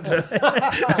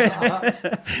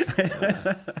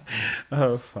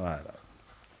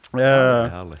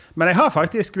 Men jeg har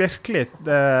faktisk virkelig,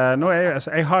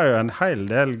 jeg har jo en hel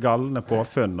del galne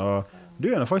påfunn, og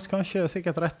du faktisk kanskje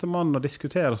sikkert rette mann å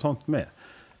diskutere sånt med.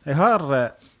 Jeg har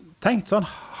tenkt sånn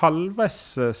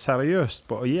halvveis seriøst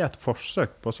på å gi et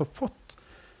forsøk på så fått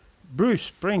Bruce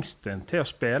Springsteen til å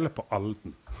spille på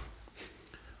Alden.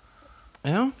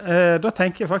 Ja. Da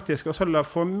tenker jeg faktisk, og så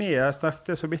for meg, jeg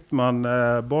snakket så vidt man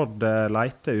Bård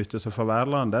Leite ute så fra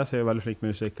Værlandet, så er jo veldig flink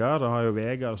musiker, og har jo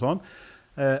Vegard og sånn.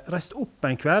 Reist opp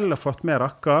en kveld og fått med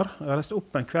rakker, reist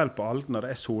opp en kveld på Alden når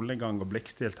det solnedgang og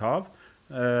blikkstilt hav,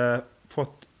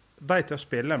 fått de til å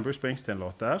spille en Bruce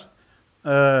Springsteen-låt der,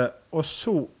 og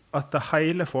så at det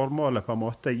hele formålet på en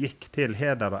måte gikk til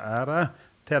heder og ære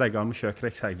til de gamle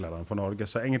sjøkrigsseilerne på Norge,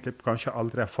 så egentlig kanskje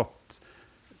aldri har fått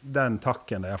den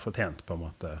takken de har fortjent på en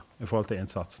måte, I forhold til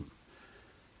innsatsen.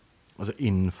 Altså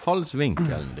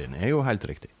innfallsvinkelen din jo helt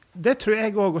riktig. Det tror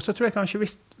jeg også, og så tror jeg kanskje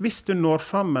hvis du når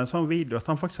frem med en sånn video at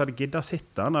han faktisk hadde giddet å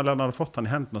sitte han, eller han hadde fått han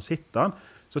I hendene og sitte han,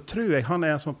 så tror jeg han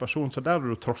en sånn person, så der har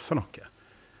du truffet noe.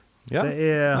 Ja.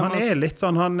 Han litt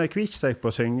sånn, han kvikker seg på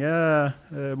å synge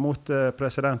mot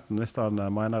presidenten hvis han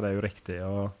mener det uriktig,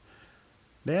 og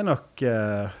det nok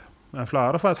en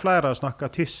flere, for at flere har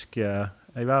snakket tysk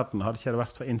I verden, hadde ikke det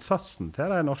vært for innsatsen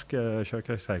til de norske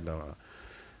sjøkrigsseilere,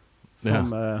 som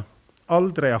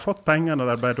aldri har fått penger når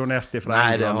de ble donert fra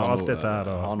England og alt dette her.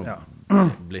 Det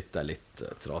har blitt en litt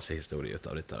trasig historie ut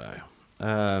av dette der, ja.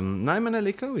 Nei, men jeg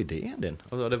liker jo ideen din.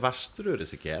 Altså, det verste du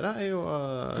risikerer jo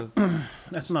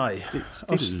nei.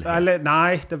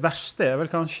 Nei, det verste vel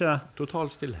kanskje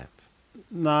total stillhet.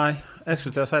 Nei, jeg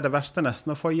skulle til å si det verste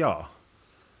nesten å få ja.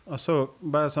 Altså,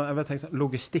 bare sånn, jeg vet ikke,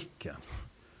 logistikken.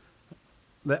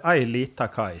 Det en liten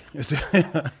kai.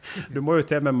 Du må jo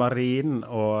til med marinen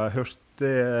og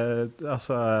hurtig,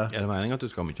 altså... det meningen at du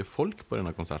skal ha mye folk på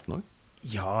denne konserten også?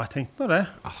 Ja, jeg tenkte det.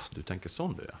 Du tenker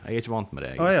sånn du, ja. Jeg ikke vant med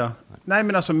det. Ja. Nei,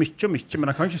 men altså mye, men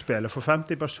jeg kan ikke spille for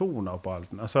 50 personer på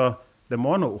Alden. Altså, det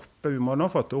må nå oppe, vi må nå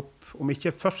fått opp, om ikke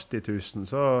 40 000,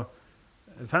 så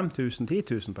 5 000, 10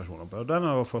 000 personer på. Den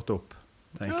har vi fått opp,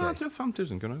 tenker jeg. Ja, jeg tror 5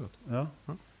 000 kunne jeg gått. Ja.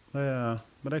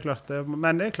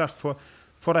 Men det klart, for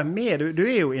får de med, du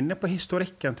jo inne på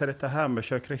historikken til dette her med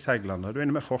sjøkrigsseglene, du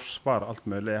inne med forsvar og alt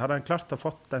mulig. Hadde en klart å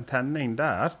fått en tenning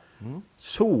der,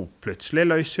 så plutselig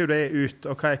løser det ut,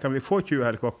 ok, kan vi få 20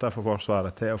 helikopter for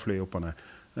forsvaret til å fly opp og ned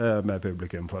med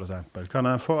publikum, for eksempel? Kan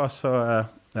en få, altså,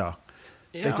 ja.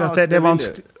 Det er klart, det er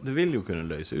vanskelig. Det vil jo kunne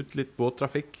løse ut litt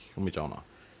båttrafikk, om ikke annet.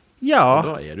 Ja. Og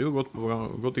da er det jo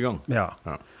godt i gang. Ja.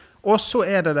 Og så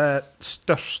er det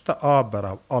største aber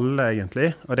av alle,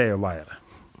 egentlig, og det er jo været.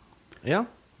 Ja.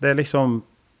 Det er liksom,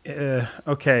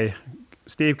 ok,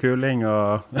 stiv kuling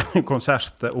og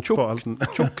konsert oppå Alten.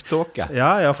 Tjukk tåke.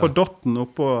 Ja, for dotten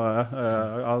oppå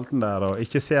Alten der, og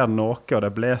ikke ser noe, og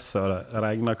det bleser, og det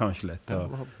regner kanskje litt.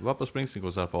 Og... Jeg var på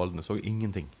Springsteen-konsert på Alten, så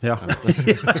ingenting. Ja.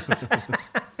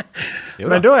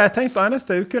 Men da har jeg tenkt på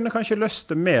eneste, du kunne kanskje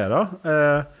løst det mer da,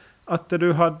 at du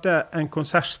hadde en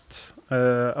konsert,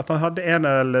 at han hadde 1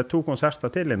 eller 2 konserter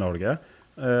til i Norge,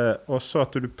 og så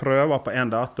at du prøver på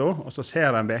en dato, og så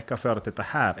ser en veka før at dette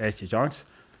her er ikke sjans,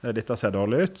 dette ser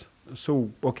dårlig ut, så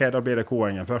ok, da blir det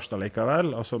koengen først allikevel,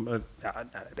 og så, ja,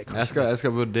 det kan jeg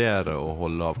skal vurdere å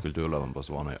holde av kulturloven på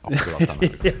Svanøy akkurat denne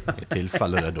uka, i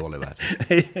tilfelle det er dårlig vær.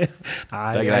 Nei,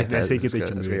 det er greit, det er sikkert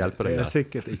ikke mulig. Det er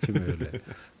sikkert ikke mulig.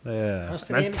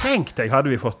 Men tenk deg, hadde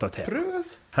vi fått det til.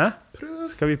 Prøv! Hæ?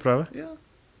 Skal vi prøve? Ja.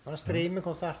 Han streamer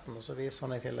konserten, og så viser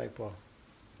han i tillegg på.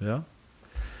 Ja.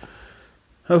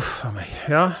 Uff, av meg.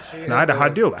 Ja. Nei, det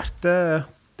hadde jo vært,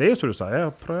 det er jo som du sier,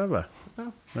 å prøve.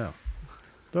 Ja.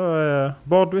 Da,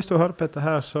 Bård, hvis du hører på dette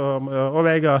her, så, og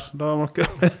Vegard, da må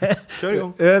dere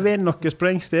øve inn noe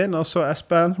Springsteen, og så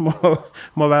Espen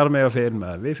må være med og filme.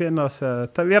 Vi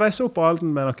reiser opp på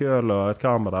Alden med noe øl og et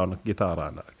kamera og noen gitarer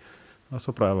en dag. Og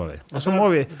så prøver vi. Og så må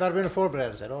vi... Bare begynne å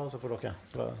forberede seg da, også for dere.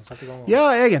 Så sette i gang. Ja,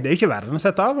 egentlig, det er ikke verden å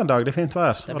sette av en dag, det er fint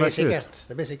vær. Det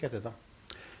blir sikkert dette.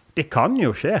 Det kan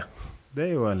jo skje. Det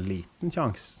er jo en liten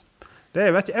sjans.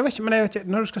 Jeg vet ikke,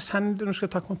 når du skal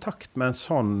ta kontakt med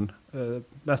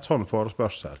et sånn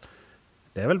forespørsel,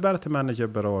 det er vel bare til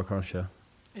managerbyrået, kanskje?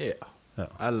 Ja.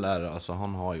 Eller, altså,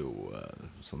 han har jo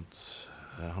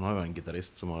en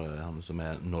gitarist som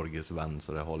er Norges venn,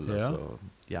 så det holder så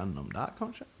gjennom der,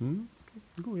 kanskje.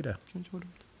 God idé.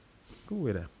 God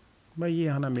idé. Bare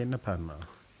gi han en minnepenn.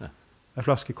 En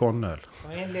flaske kornøl.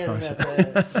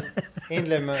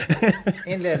 Innled med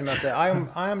at I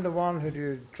am the one who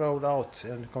you throw out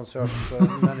in concert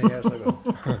many years ago.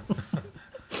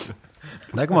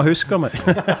 Det kan man huske meg.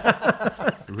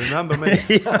 Remember me.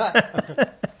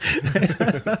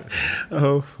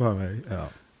 For meg, ja.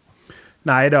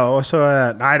 Neida, og så...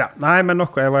 Nei, men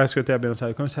noe jeg skulle til å begynne å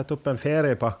si. Du kan sette opp en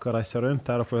feriepakke og reise rundt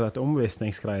her og få et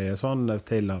omvisningsgreie sånn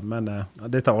til han, men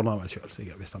dette ordner han vel selv,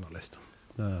 sikkert, hvis han har lyst.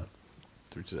 Jeg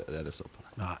tror ikke det står på det.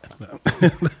 Nei.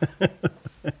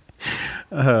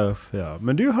 Ja.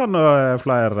 Men du har noe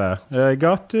flere.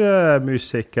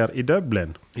 Gatemusiker i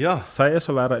Dublin. Ja. Sier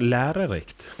så være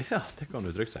lærerikt. Ja, det kan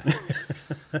du trygt si.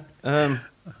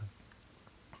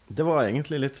 Det var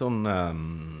egentlig litt sånn...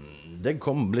 det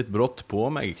kom litt brått på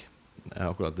meg,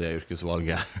 akkurat det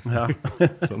yrkesvalget. Ja.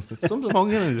 som så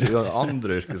mange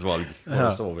andre yrkesvalg,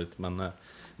 for så vidt. Men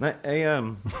nei,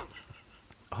 jeg...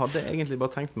 hadde egentlig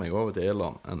bare tenkt meg over til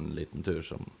Irland en liten tur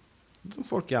som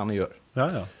folk gjerne gjør.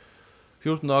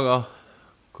 14 dager,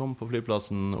 kom på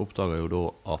flyplassen, oppdaget jo da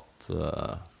at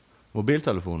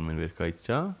mobiltelefonen min virket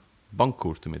ikke,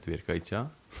 bankkortet mitt virket ikke.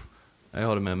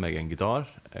 Jeg hadde med meg en gitar,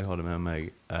 jeg hadde med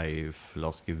meg en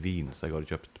flaske vin som jeg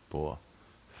hadde kjøpt på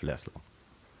Flesland.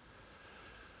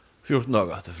 14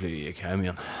 dager til flyet gikk hjem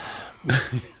igjen.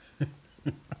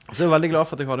 Så jeg er veldig glad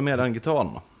for at jeg hadde med den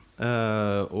gitaren da.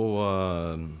 Og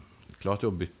klarte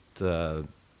å bytte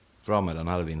fra meg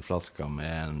denne vinflaska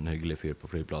med en hyggelig fyr på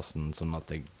flyplassen, sånn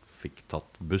at jeg fikk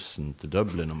tatt bussen til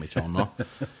Dublin om ikke annet.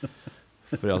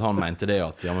 Fordi at han mente det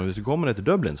at, ja, men hvis du kommer ned til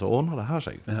Dublin, så ordner det her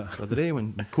seg. For det er jo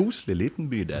en koselig liten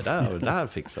by det,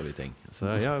 der fikser vi ting. Så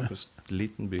ja,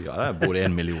 liten by, ja, der bor 1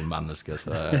 million mennesker,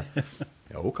 så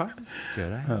ja, ok.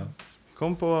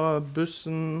 Kom på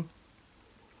bussen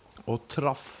og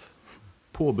traff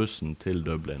på bussen til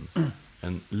Dublin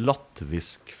en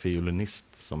latvisk fiolinist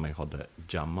som jeg hadde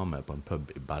jammet med på en pub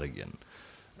i Bergen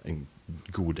en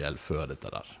god del før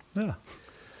dette der. Ja.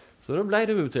 Så da ble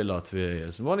det jo til at vi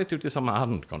var litt ute i samme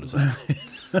ærend, kan du si.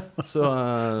 Så,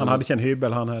 han hadde ikke en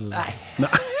hybel, han heller. Nei.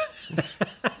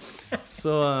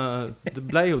 Så det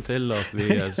ble jo til at vi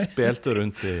spilte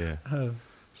rundt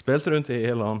i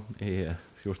Irland i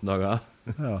 14 dager.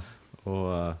 Ja.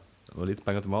 Og litt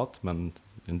penger til mat, men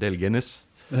en del Guinness.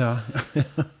 Ja.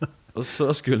 Og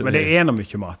så skulle men det er noe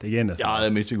mye mat i Guinness. Ja, det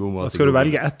er mye god mat. Og skal du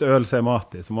velge ett øl som er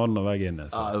mat i, så må den være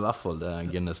Guinness. Ja, i hvert fall den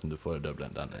Guinnessen du får i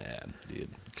Dublin, den er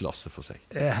klasse for seg.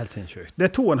 Det helt sinnssykt. Det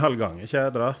 2,5 ganger, ikke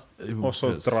jeg drar? Og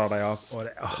så drar de av. Og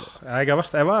det,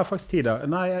 jeg var faktisk 10 dager.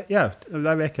 Nei, det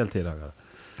var ikke helt 10 dager.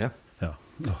 Ja.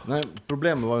 Nei,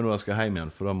 problemet var jo når jeg skulle hjem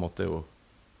igjen, for da måtte jeg jo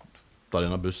ta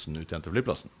denne bussen ut igjen til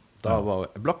flyplassen. Da var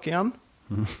jeg blakk igjen.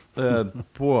 Og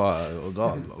da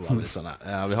var vi litt sånn,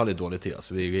 vi har litt dårlig tid, så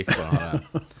vi gikk på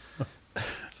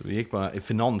denne i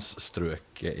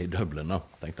finansstrøk i Dublin da.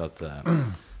 Tenkte at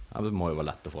det må jo være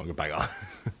lett å få noen penger.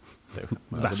 Det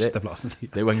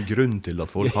er jo en grunn til at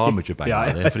folk har mye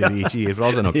penger. Det er fordi de ikke gir fra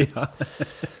seg noe.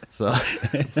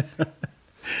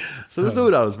 Så det stod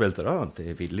der og spilte da.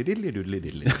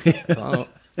 Fiddly-diddly-diddly-diddly. Så nå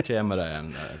kommer det en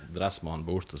dressmann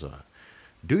bort og så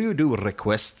Do you do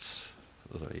requests?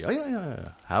 Og så, ja.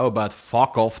 How about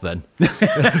fuck off then?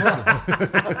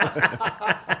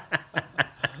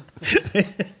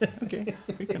 Okay,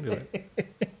 we can do that.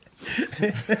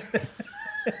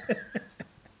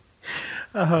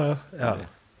 Ja.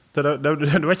 Så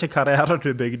det var ikke karriere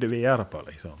du bygde videre på,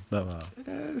 liksom? Det var...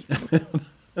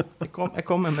 jeg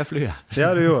kom med flyet.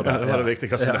 Ja, du gjorde det. Det var det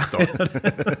viktigste nødt.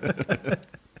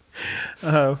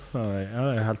 Ja,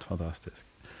 det er helt fantastisk.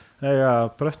 Jeg har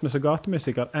prøvd med så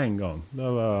gatemusiker en gang.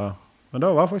 Men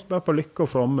da var jeg faktisk bare på Lykke og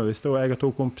Fromme. Vi stod jeg og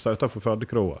 2 kompiser utenfor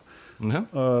Førdekroa.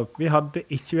 Vi hadde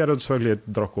selvfølgelig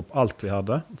drukket opp alt vi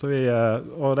hadde.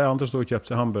 Og de andre stod og kjøpte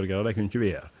seg hamburger, og det kunne ikke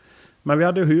vi gjøre. Men vi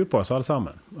hadde jo huet på oss alle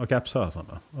sammen, og capser og sånn.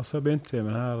 Og så begynte vi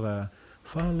med her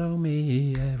Follow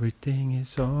me, everything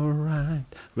is all right.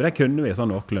 Og det kunne vi sånn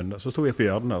noenlunde. Så stod vi på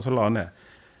hjørnet, og så la ned.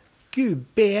 Gud,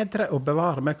 bedre å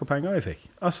bevare meg hvor penger vi fikk.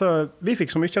 Altså, vi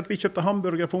fikk så mye at vi kjøpte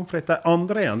hamburger og pommes frites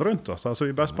andre igjen rundt oss. Altså,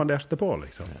 vi bare spanderte på,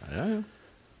 liksom. Ja.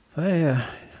 Så det er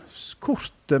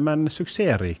kort, men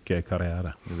suksessrik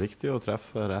karriere. Det er viktig å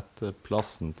treffe rette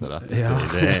plassen til rette tid.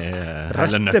 Det er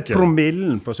hele nøkkelen. Rette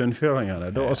promillen på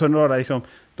Sunnfjordingene. Og så nå liksom,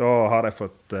 da har jeg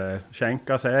fått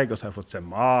skjenka seg, og så har jeg fått seg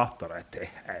mat, og det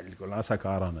er helg, og la seg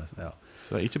karene. Ja.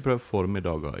 Så jeg ikke prøvd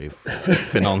formiddager i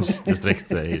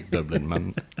finansdistriktet i Dublin,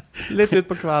 men litt ut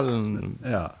på kvelden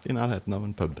i nærheten av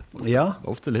en pub. Ja.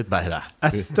 Ofte litt bedre.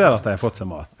 Etter at jeg har fått seg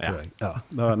mat, tror jeg. Ja.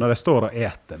 Når jeg står og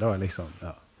eter, da er liksom...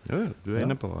 Ja. Ja, du er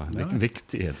inne på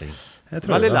viktige ting.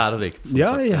 Veldig lærerikt.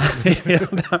 Ja.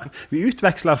 Vi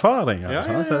utveksler erfaringer.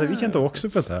 Vi kjente å vokse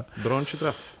på det.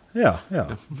 Bransjetreff. Ja.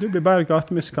 Du blir bare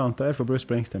gatemusikant, jeg får Bruce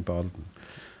Springsteen på Alden.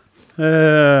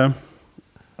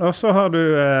 Og så har du...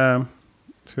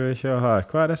 skal vi se her.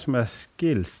 Hva er det som er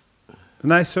skills?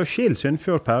 Nei, så skil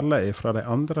Sunnfjord perle fra de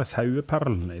andre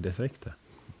saueperlene i distriktet.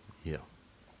 Ja.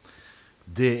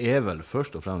 Det er vel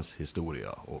først og fremst historie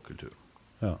og kultur.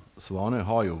 Ja. Svanøy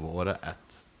har jo vært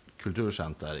et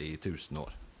kultursenter i 1000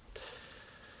 år.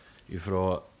 Fra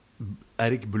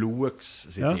Erik Blodøks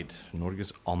sin tid,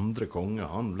 Norges andre konge,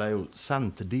 han ble jo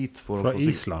sendt dit for fra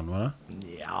Island, var det?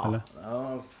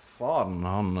 Ja, faren,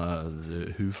 han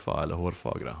Hufa eller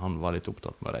Hårfagre, han var litt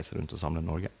opptatt med å reise rundt og samle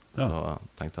Norge. Så jeg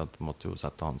tenkte at jeg måtte jo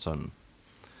sette hans sønn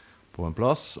på en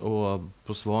plass, og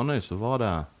på Svanøy så var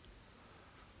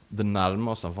det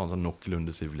nærmeste han fant noe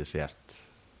Lunde sivilisert.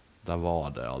 Der var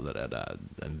det allerede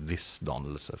en viss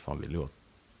dannelse, for han ville jo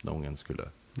at ungen skulle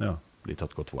bli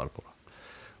tatt godt vare på.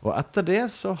 Og etter det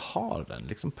så har den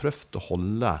liksom prøvd å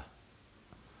holde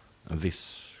en viss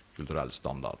kulturell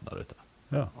standard der ute.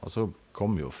 Ja. Og så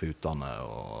kom jo futene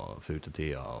og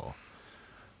futetida, og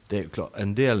det er klart,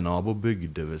 en del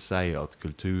nabobygder vil si at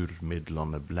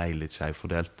kulturmidlene ble litt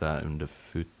skjevfordelte under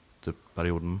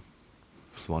futeperioden.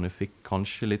 Svanøy fikk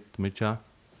kanskje litt mye,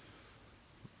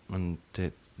 men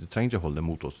du trenger ikke holde det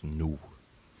mot oss nå.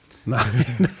 Nei.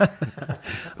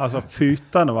 Altså,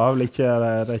 futene var vel ikke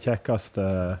det kjekkeste...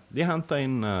 De hentet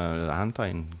inn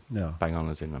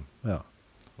pengene sine. Ja.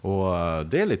 Og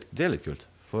det er litt kult.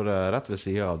 For rett ved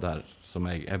siden av der, som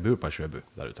jeg bor på en sjøbu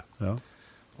der ute. Ja.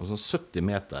 Og sånn 70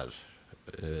 meter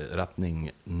retning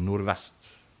nordvest,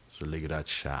 så ligger det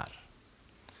et skjær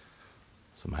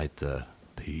som heter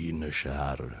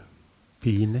Pineskjær.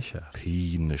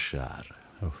 Pineskjær.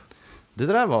 Det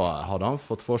der hadde han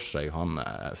fått for seg, han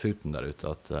futen der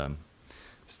ute, at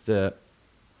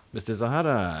hvis disse her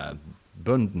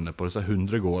bøndene på disse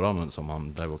 100 gårdene som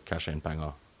han drev og cashet inn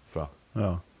penger fra,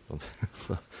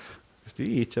 så hvis de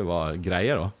ikke var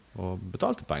greie da, og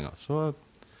betalte penger, så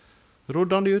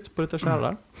rodde han de ut på dette skjæret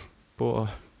der, på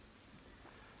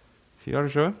 4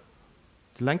 sjø,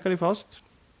 lenket de fast,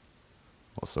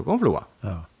 og så kom floa.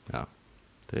 Ja.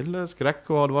 Til skrekk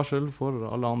og advarsel for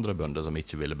alle andre bønder som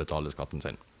ikke ville betale skatten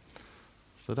sin.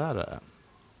 Så der...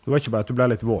 Det var ikke bare at du ble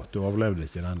litt våt, du overlevde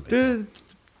ikke den, liksom?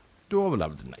 Du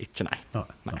overlevde den ikke, nei.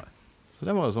 Så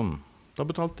det var jo sånn, da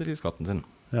betalte de skatten sin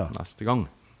neste gang.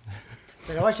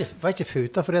 Det var ikke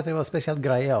futa fordi det var spesielt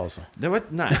greie, altså.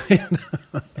 Nei, jeg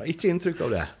har ikke inntrykk av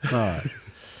det.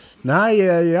 Nei,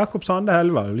 Jakob Sande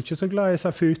Halvard var ikke så glad i disse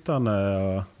futene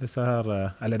og disse her,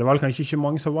 eller det var kanskje ikke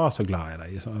mange som var så glad i det.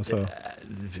 Altså,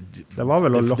 det var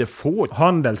vel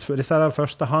disse der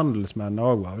første handelsmennene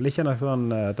også var vel ikke noe sånn,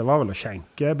 det var vel å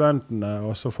skjenke bøndene,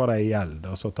 og så få det i gjeld,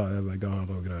 og så ta over gard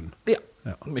og grunn. Ja,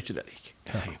 mye det like,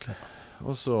 egentlig.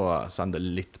 Og så sende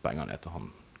litt penger ned til han,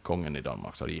 kongen i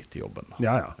Danmark, som hadde gitt jobben.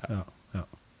 Ja.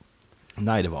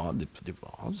 Nei, det var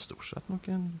stort sett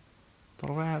noen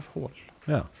rævhål.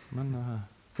 Ja. Men,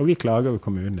 og vi klager over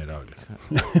kommunen i dag, liksom.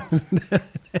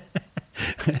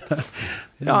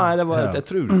 Jeg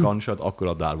tror kanskje at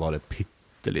akkurat der var det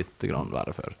litt grann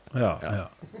verre før. Ja.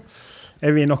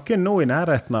 Er vi noen nå i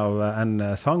nærheten av en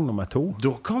sang nummer 2?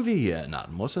 Da kan vi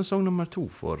nærme oss en sang nummer 2,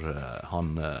 for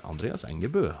han Andreas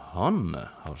Engebø, han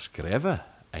har skrevet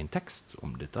en tekst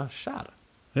om dette skjær,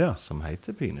 som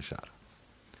heter Pineskjær.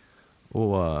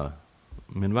 Og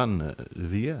min venn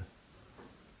Vie,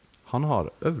 han har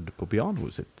øvd på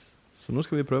pianoet sitt, så nå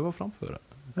skal vi prøve å framføre.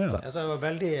 Det var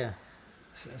veldig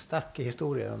sterk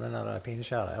historie om denne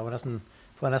Pineskjæret. Jeg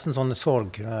var nesten sånn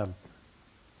sorg.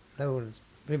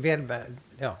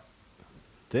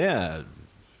 Det er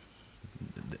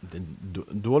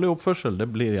dårlig oppførsel, det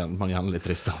blir man gjerne litt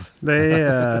trist av.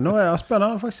 Nå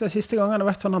Asbjørn faktisk det siste gangen det har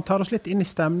vært sånn, han tar oss litt inn i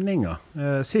stemninga.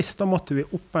 Sist da måtte vi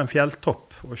opp på en fjelltopp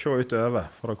og se utover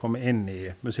for å komme inn i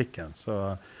musikken.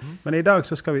 Men i dag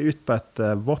så skal vi ut på et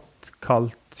vått,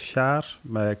 kaldt skjær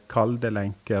med kalde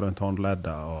lenker rundt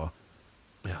håndledda og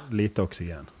lite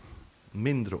oksygen.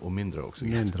 Mindre og mindre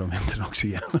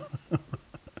oksygen.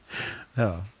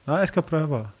 Ja, jeg skal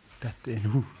prøve dette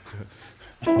nå.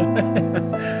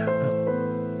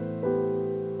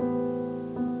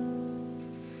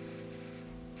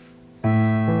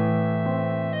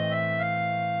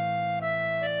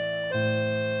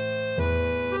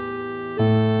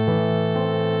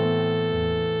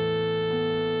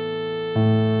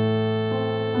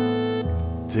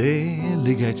 Det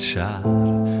ligger et skjær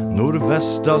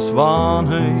nordvest av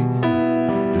Svanhøy,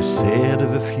 du ser det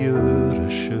ved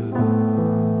Fjøresjø.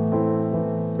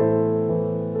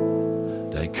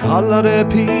 De kaller det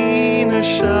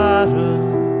Pineskjæret,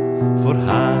 for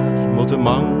her måtte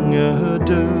mange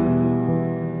dø.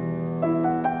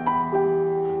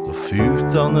 Da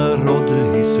futane rådde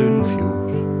i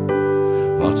Sunnfjord,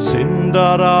 vart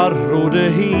syndara rådde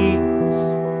hit.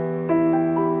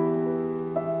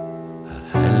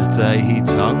 Her i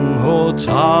tang og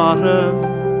tare,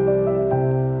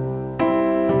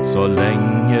 så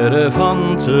lenge det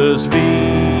fantes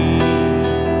hvit.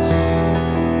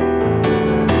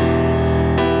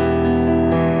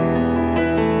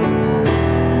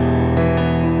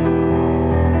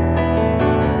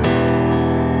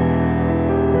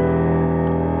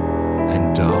 En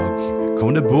dag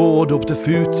kom det båd opp til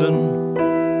futen,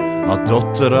 at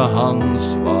dottera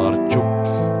hans var tjukk.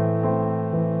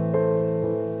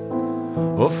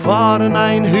 Og faren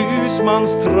ein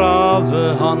husmannstrave,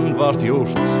 han vart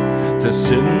gjort til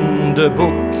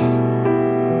syndebukk.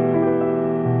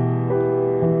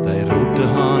 De rodde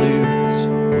han ut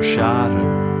på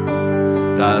skjæret,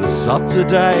 der satte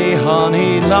de han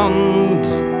i land.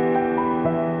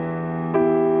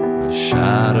 Men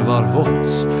skjæret var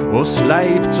vått og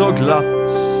sleipt og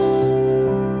glatt,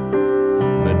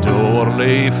 med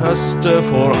dårlig feste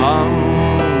for hand.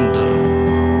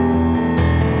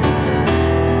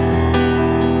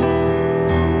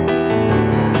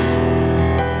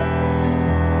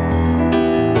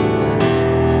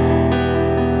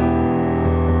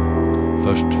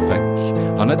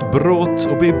 Han et bråt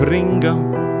opp i bringa,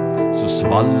 så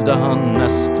svalde han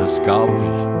neste skavl.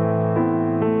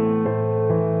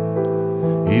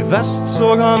 I vest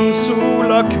såg han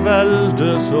sola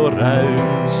kvelde, så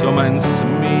rød som en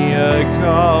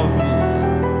smiekavl.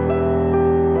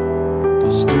 Da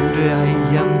stod det ei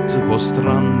jente på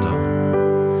stranda,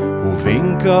 og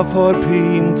vinka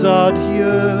forpint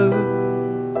adjø.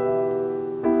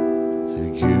 Til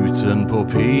gutten på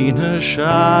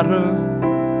Pineskjæret,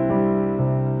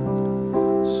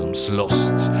 som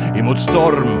slåst imot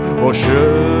storm og sjø.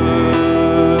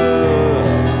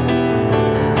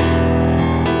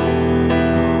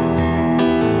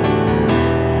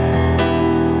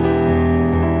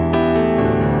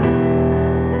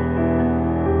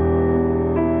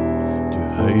 Du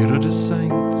hører det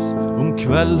sent om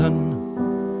kvelden,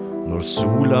 når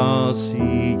sola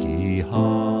sig i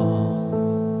hav.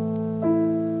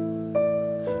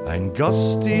 En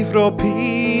gast ifra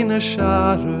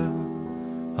Pineskjæret,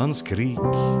 han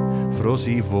skrik fra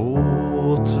si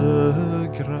våte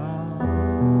grav.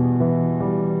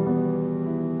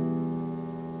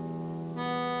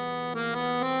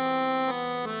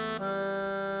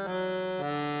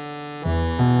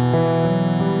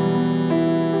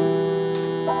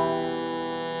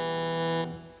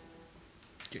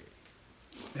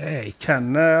 Jeg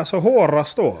kjenner, altså håret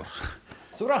står.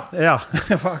 Så bra. Ja,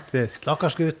 faktisk.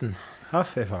 Stakkars gutten.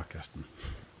 Haffe fakesten.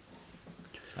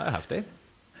 Det heftig.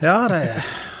 Ja, det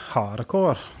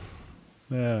hardkår.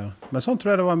 Men sånn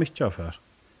tror jeg det var mye av før.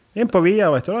 Inn på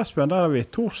Via, vet du, Asbjørn, der har vi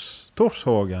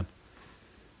Torshågen.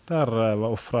 Der var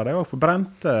offret. Det var på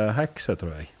brente hekse,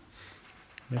 tror jeg.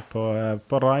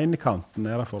 På regnekanten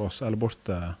nede for oss, eller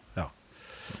borte, ja.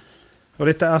 Og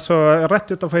dette, altså,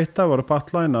 rett utenfor hytta vår på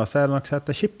Atleina, så det nok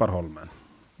sett Skipperholmen.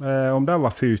 Om det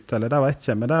var fut, eller det vet jeg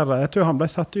ikke, men der, jeg tror han ble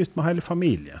satt ut med hele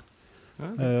familien.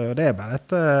 Det bare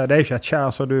det er jo ikke et skjær,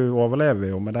 så du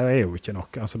overlever jo, men det jo ikke noe.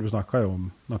 Altså, du snakker jo om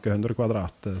noen 100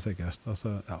 kvadrat, sikkert. Altså,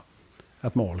 ja,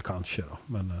 et mål kanskje, da.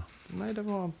 Men, nei, det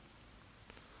var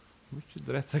mye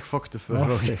drett seg faktisk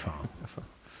før. Fy faen.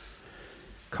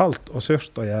 Kaldt og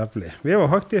surt og jævlig. Vi var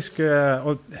faktisk,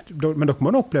 men dere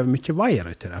må nå oppleve mye veier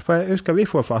uti der. For jeg husker vi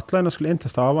får fra Atleina skulle inn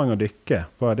til Stavang og dykke,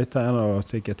 på dette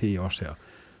sikkert 10 år siden.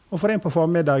 Og for inn på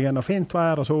formiddagen, og fint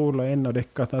vær og sol, og inn og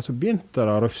dykke, så begynte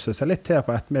det å rufse seg litt til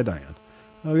på ettermiddagen.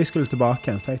 Når vi skulle tilbake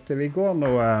igjen, så tenkte vi går nå...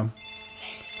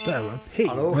 Det var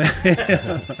helt... Hallo?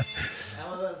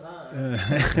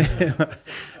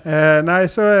 Nei,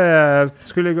 så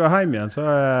skulle jeg gå hjem igjen, så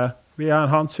vi har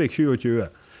en Hansvik 27.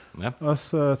 Ja. Og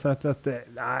så tenkte jeg at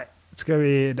nei,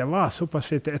 det var såpass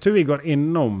fint. Jeg tror vi går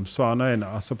innom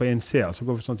Svanøyene, altså på innsida, så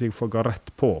går vi sånn at vi får gå rett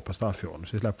på Stadfjorden,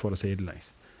 så vi slipper for det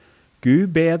sidelengs.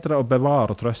 Gud bedre og bevare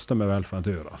og trøste med vel for en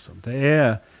tur, altså.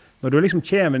 Det når du liksom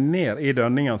kommer ned i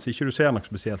dønningen, så ikke du ser noe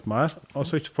spesielt mer, og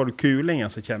så får du kulingen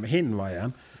som kommer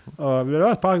hinveien. Og det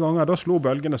var et par ganger, da slo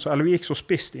bølgene, eller vi gikk så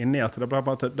spist inni at det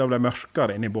ble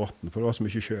mørkere inni båten, for det var så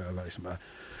mye sjø over, liksom.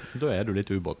 Da du litt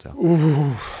ubåt, ja.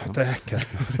 Det ekkelt.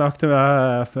 Snakket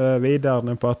med Vidar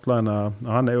på Atleina,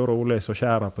 og han jo rolig, så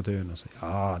skjærer på tunet. Så,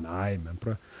 ja, nei, men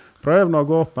prøv nå å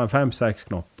gå på en 5-6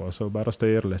 knopp, og så bare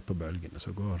styre litt på bølgene,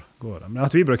 så går det. Men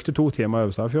at vi brukte 2 timer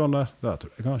over Stadfjorden der, det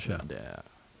tror jeg kanskje.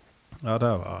 Ja,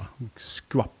 det var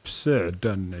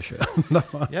skvapsedønne sjøen.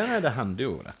 Ja, nei, det hender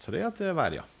jo rett, for det at det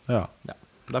vær, ja. Ja.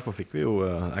 Derfor fikk vi jo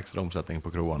ekstra omsetning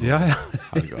på kroene. Ja.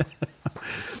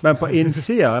 Men på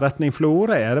innsida, retning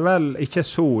Florø, det vel ikke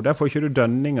så, der får ikke du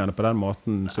dønningene på den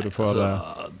måten, så du får...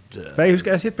 For jeg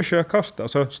husker, jeg sitter på sjøkastet,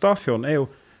 altså Stadfjorden jo...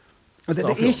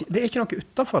 Det ikke noe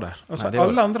utenfor der. Altså,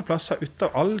 alle andre plasser,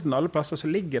 utenfor alle plasser, så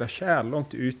ligger det skjær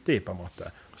langt ute i, på en måte.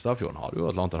 Stadfjorden har jo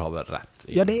Atlanterhavet rett.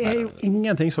 Ja, det jo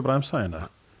ingenting som bremser inn der.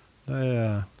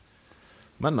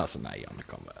 Men altså, nei,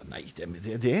 nei,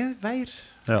 det veir.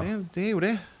 Ja. Det jo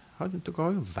det. Dere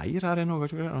har jo veir her inne,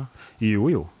 ikke det?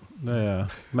 Jo.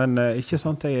 Men ikke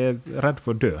sånn at jeg redd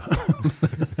for å dø.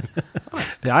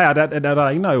 Ja, det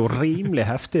regner jo rimelig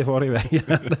heftig forrige vei.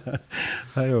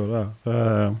 Det jo det.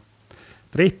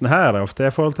 Driten her ofte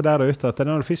i forhold til der ute, at det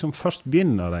når det som først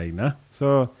begynner å regne,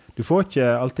 så du får ikke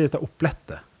alltid dette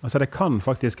opplettet. Altså det kan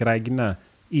faktisk regne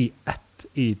i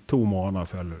 2 måneder,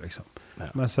 føler du liksom. Ja.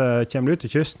 Men så kommer du ut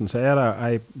til kysten, så det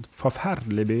en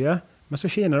forferdelig bye, men så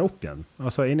skinner det opp igjen,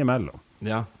 altså innimellom.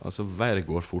 Ja, altså været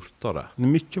går fortere.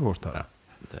 Mye fortere.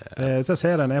 Så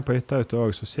ser jeg ned på hytta ute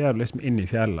også, så ser du liksom inn i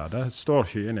fjellet. Der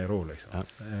står skyen i ro, liksom.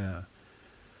 Ja.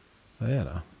 Det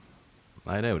det.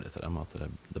 Nei, det jo dette der med at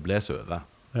det blåser over.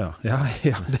 Ja.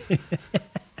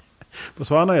 På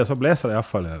Svanøya så blåser det i hvert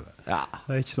fall over. Ja.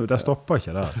 Det stopper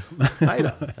ikke der.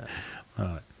 Neida.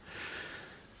 Nei.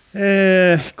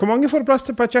 Hvor mange får du plass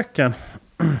til på et kjøkken?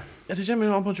 Det kommer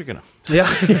jo an på kjøkkenet. Ja.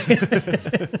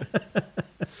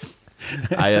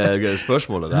 Nei,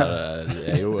 spørsmålet der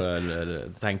jo,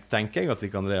 tenker jeg at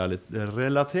vi kan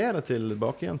relatere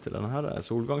tilbake igjen til denne her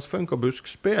solgangsfunk og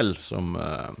buskspill, som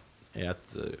et...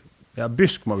 Ja,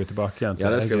 busk må vi tilbake igjen til. Ja,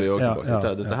 det skal vi jo tilbake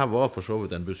til. Dette her var for så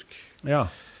vidt en busk. Ja.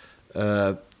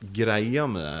 Greia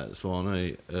med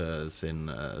Svanøy sin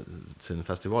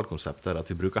festivalkonsept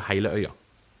at vi bruker hele øya.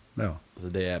 Ja.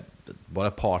 Altså det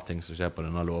bare et par ting som skjer på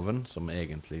denne loven, som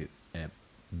egentlig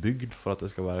bygd for at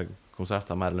det skal være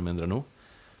konserter mer eller mindre nå.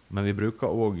 Men vi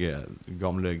bruker også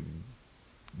gamle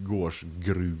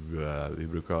gårdsgru,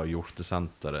 vi bruker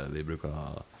hjortesenteret, vi bruker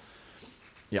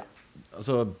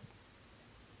altså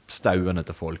stauene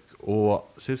til folk.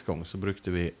 Og sist gang så brukte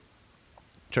vi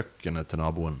kjøkkenet til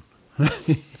naboen.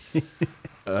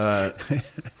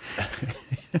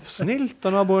 Snilt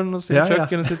av naboen å stille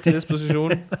kjøkkenet sitt til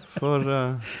disposisjon for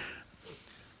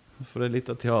en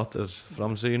liten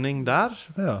teaterframsyning der.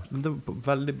 Ja. Det var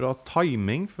veldig bra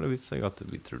timing, for det viste seg at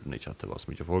vi trodde ikke at det var så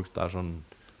mye folk der, sånn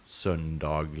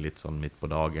søndag, litt sånn midt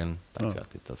på dagen. Tenkte jeg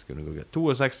at dette skulle gå greit.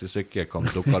 62 stykker kom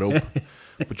dukker opp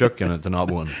på kjøkkenet til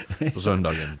naboen på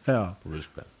søndagen på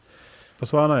Husefest. På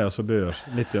Svanøya så bor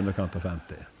litt i underkant av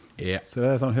 50. Så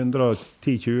det sånn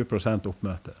 110-20%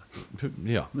 oppmøte.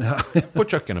 Ja. På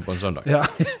kjøkkenet på en søndag. Ja.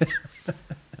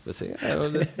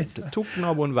 Det tok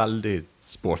naboen veldig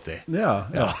sporty. Ja.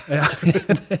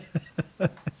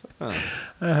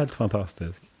 Det helt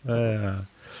fantastisk.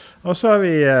 Og så har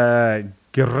vi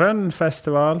grønn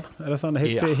festival. Det sånn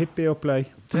hippie-opplegg?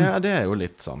 Det jo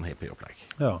litt sånn hippie-opplegg.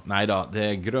 Ja. Neida,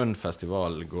 det grønn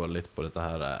festival går litt på dette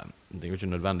her. Det går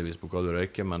ikke nødvendigvis på hva du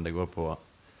røyker, men det går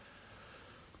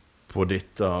på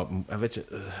dette, jeg vet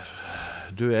ikke,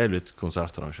 du jo litt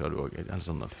konsertarrangør du også, eller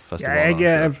sånn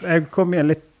festivalarrangør. Jeg kom i en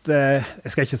litt, jeg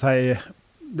skal ikke si,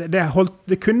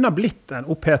 det kunne blitt en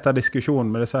opphetet diskusjon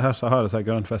med disse her så har det seg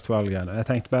grønn festivalgreiene. Jeg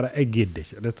tenkte bare, jeg gidder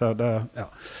ikke. Ja.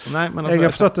 Nei, men altså, jeg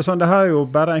har forstått det sånn, det har jo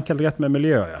bare enkelt rett med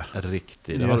miljø å gjøre.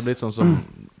 Riktig, det har blitt sånn som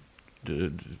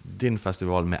din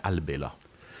festival med elbiler.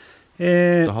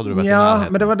 Ja,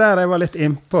 men det var der jeg var litt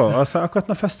innpå. Altså, akkurat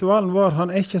når festivalen vår,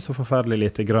 han ikke så forferdelig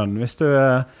lite grønn.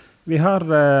 Vi har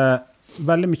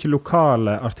veldig mye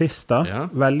lokale artister,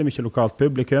 veldig mye lokalt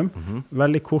publikum,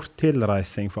 veldig kort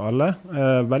tilreising for alle.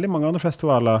 Veldig mange andre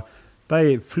festivaler,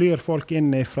 de flyr folk inn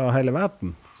fra hele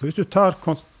verden. Så hvis du tar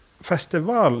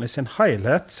festivalen i sin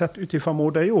helhet, sett ut fra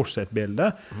Moder Jord sitt bilde,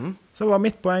 så var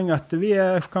mitt poeng at vi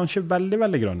kanskje veldig,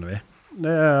 veldig grønne.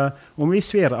 Om vi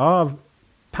svir av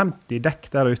 50 dekk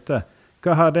der ute.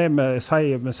 Hva har det med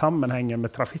sammenhengen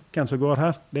med trafikken som går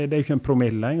her? Det jo ikke en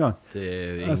promille engang. Det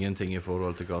ingenting i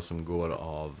forhold til hva som går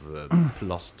av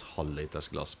plast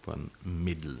halvlitersglass på en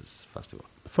middelsfestival.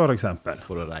 For eksempel.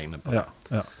 For å regne på. Ja.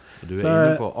 Du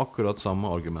inne på akkurat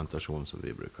samme argumentasjon som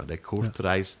vi bruker. Det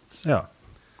kortreist,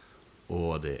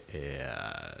 og det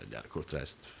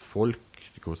kortreist folk,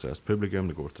 det kortreist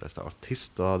publikum, det kortreist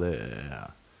artister, det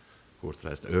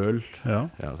kortreist øl.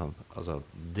 Sant? Altså,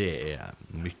 det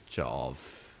mye av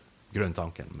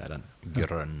grunntanken med den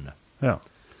grønne. Ja.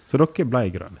 Så dere ble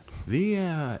grønne? Vi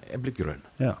ble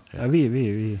grønne. Ja. Vi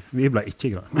ble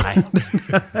ikke grønne. Nei.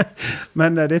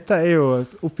 Men dette jo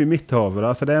oppi mitt hoved.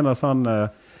 Altså, det noe sånn,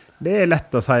 det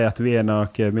lett å si at vi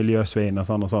noe miljøsvin og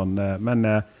sånn,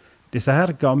 men disse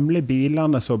her gamle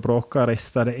bilene som bråker og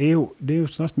rister, det jo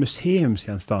snart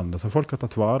museumsgjenstander som folk har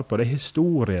tatt vare på. Det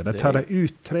historie. Det tar det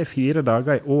ut 3-4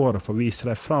 dager i året for å vise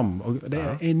det frem. Og det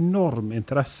enorm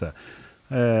interesse.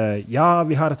 Vi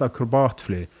har et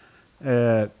akrobatfly.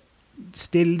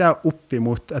 Still deg opp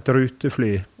imot et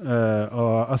rutefly.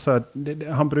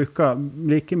 Han bruker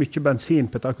like mye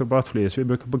bensin på et akrobatfly som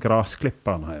vi bruker på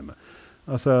grasklipperne hjemme.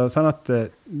 Altså, sånn at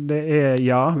det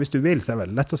hvis du vil, så det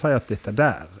vel lett å si at dette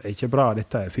der ikke bra,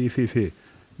 dette fy.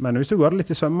 Men hvis du går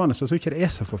litt i sømmene, så tror jeg ikke det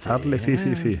så forferdelig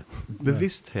fy.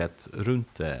 Bevissthet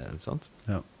rundt det, sant?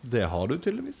 Ja. Det har du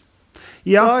tydeligvis.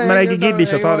 Ja, men jeg gidder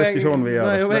ikke å ta diskusjonen vi gjør.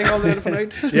 Nei, og jeg allerede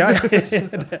fornøyd.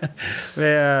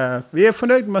 Vi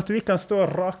fornøyd med at vi kan stå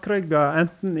rakrygget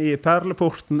enten i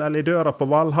perleporten eller i døra på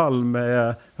Valhall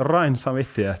med ren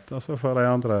samvittighet, og så får de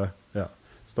andre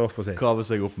stå for seg. Kave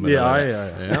seg opp med det.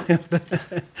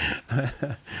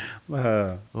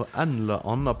 Og en eller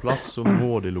annen plass så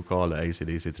må de lokale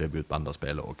ACDC-tributbandene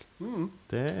spille også.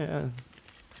 Det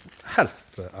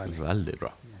helt enig. Veldig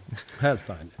bra. Helt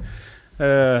enig.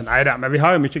 Neida, men vi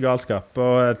har jo mye galskap,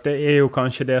 og det jo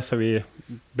kanskje det som vi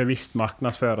bevisst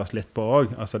marknadsfører oss litt på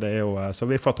også. Altså, det jo, så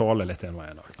vi får tåle litt en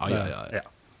vei nå. Ja.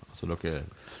 Så dere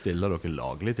stiller dere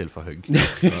laglig til for høgg.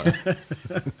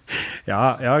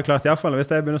 Ja, klart. I hvert fall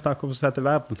hvis jeg begynner å snakke om å sette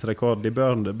verdensrekord i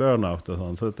burnout og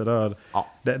sånn, så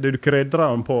du krydrer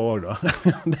den på også da.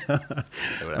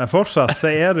 Men fortsatt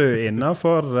så du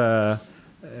innenfor,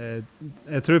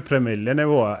 jeg tror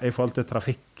premiljenivået i forhold til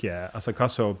trafikk, altså hva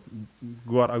som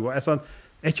går av går.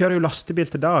 Jeg kjører jo lastebil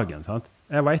til dagen, sant?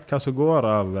 Jeg vet hva som går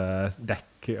av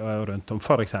dekk rundt om,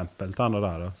 for eksempel, ta noe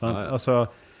der da. Sant? Altså,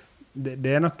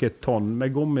 det noe tonn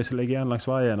med gummi som ligger igjen langs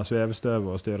veien og svevestøv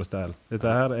og styr og stel. Dette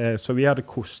her så vi hadde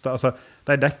kostet, altså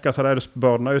de dekka som de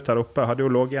borna ut her oppe hadde jo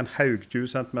låget i en haug 20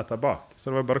 cm bak,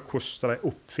 så det var bare å koste dem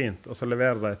opp fint og så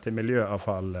levere dem til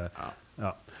miljøavfall.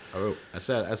 Jeg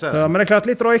ser. Så, men det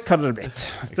klart litt røyk hadde det blitt.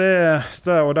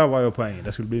 Og det var jo poenget.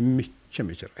 Det skulle bli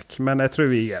mye røyk. Men jeg tror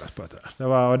vi gir oss på det.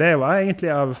 Det var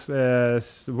egentlig av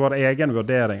vår egen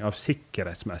vurdering av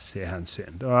sikkerhetsmessige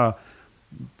hensyn. Det var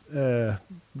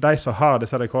de som har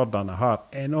disse rekordene har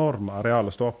enorme areal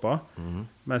å stå på,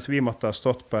 mens vi måtte ha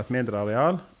stått på et mindre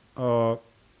areal, og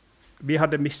vi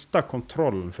hadde mistet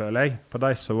kontrollen, føler jeg, på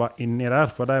de som var inni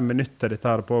der, for de minutter dette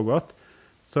har pågått,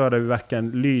 så det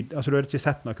hverken lyd, altså du har ikke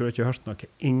sett noe, du har ikke hørt noe,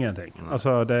 ingenting.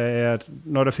 Altså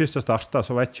når det først startet,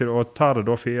 så vet ikke du, og tar det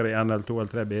da 4 i 1 eller 2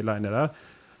 eller 3 biler inni der,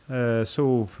 så,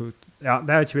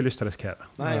 det har ikke vi lyst til å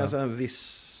risikere. Nei, altså en viss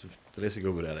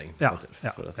risikovurdering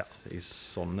for at i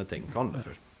sånne ting kan det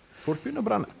først. Fort begynner å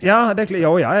brenne. Ja, det kan jeg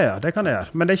gjøre.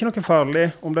 Men det er ikke noe farlig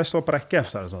om det står på rekke.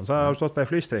 Så har jeg stått på en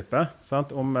flystrippe. Sant?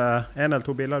 Om en eller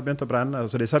to biler har begynt å brenne.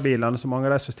 Så disse bilene, så mange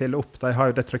av de som stiller opp, de har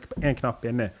jo det trykk på en knapp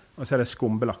inni, og så er det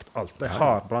skumbelagt alt. De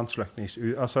har brannsluknings...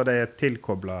 Altså, det er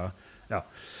tilkoblet... Ja.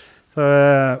 Så,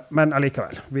 men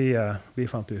allikevel, vi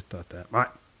fant ut at... Nei.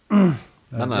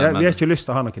 Vi har ikke lyst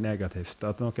til å ha noe negativt,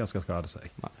 at noen skal skade seg.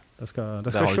 Nei. Det skal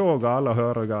se gale og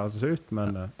høre gale ut, men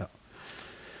ja.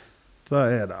 Så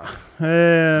er det.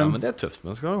 Ja, men det er tøft,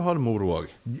 men skal jo ha det moro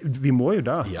også. Vi må jo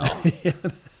da. Ja.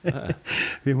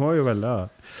 Vi må jo vel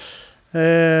da.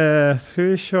 Skal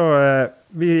vi se,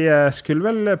 vi skulle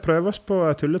vel prøve oss på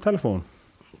tulletelefon.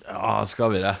 Ja,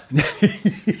 skal vi det?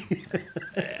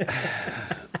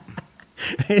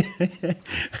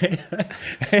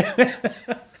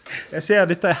 Jeg ser at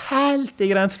dette er helt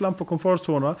i grenseland på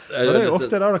komfortzonen, og det er jo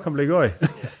ofte der det kan bli gøy.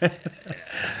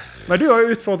 Men du har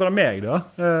jo utfordret meg da.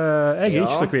 Jeg er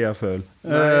ikke så kviafull.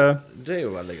 Nei, det er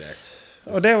jo veldig greit.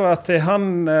 Og det var at han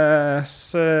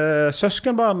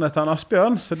søskenbarnet til han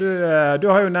Asbjørn, så du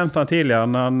har jo nevnt han tidligere,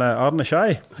 han Arne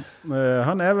Schei.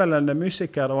 Han er vel en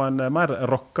musiker og en mer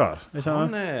rocker, ikke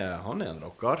han? Han er en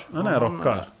rocker. Han er en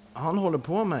rocker. Han holder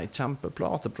på med et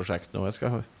kjempeplateprosjekt nå. Jeg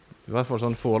skal, i hvert fall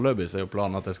sånn foreløpig, så er jo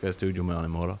planen at jeg skal i studio med han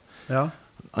i morgen. Ja.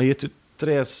 Han har gitt ut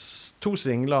 2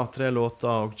 singler, 3 låter,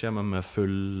 og kommer med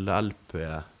full LP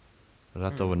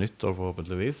rett over nyttår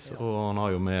forhåpentligvis. Ja. Og han har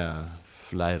jo med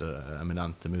flere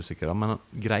eminente musikere, men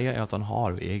greia er at han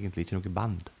har jo egentlig ikke noe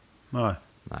band. Nei.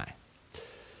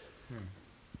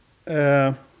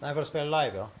 Nei, for å spille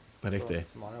live, ja. Riktig.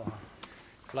 Så må han jo ha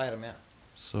flere med.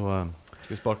 Så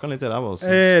skal vi sparke han litt i ræva også?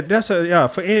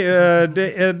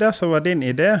 Det som var din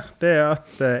idé, det er at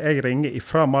jeg ringer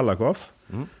fra Malakoff,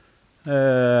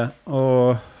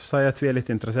 og sier at vi er litt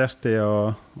interessert i,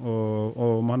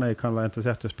 og man kan være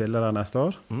interessert i å spille der neste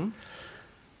år.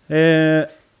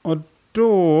 Og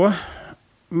da,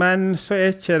 men så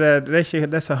er ikke det er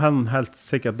ikke det som han helt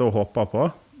sikkert da håper på,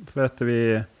 for at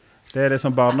det er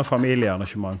liksom barne- og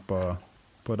familiearrangement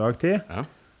på dagtid. Ja.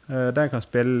 Den kan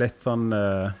spille litt sånn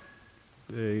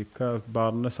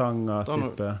barnesanger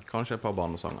type. Kanskje et par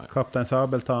barnesanger, ja. Kaptein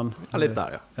Sabeltann. Ja, litt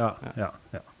der, ja.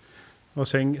 Ja. Og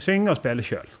synge og spille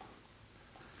selv.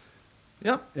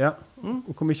 Ja.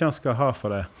 Og hvor mye han skal ha for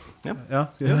det. Ja.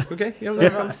 Ok.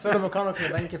 Spør om kan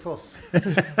dere benke for oss.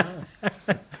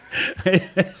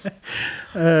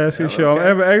 Skal vi se.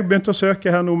 Jeg begynte å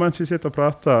søke her nå mens vi sitter og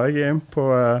prater. Jeg er inne på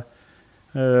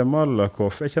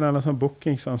Malakoff. Er ikke den sånn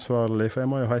bookingsansvarlig, for jeg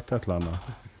må jo hete et eller annet.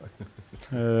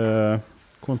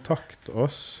 Kontakt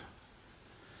oss.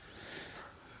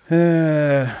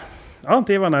 Arnt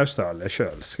Ivar Naustdal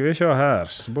selv. Skal vi se her.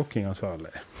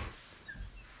 Bookingansvarlig.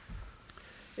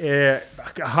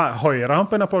 Hører han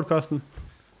på denne podcasten?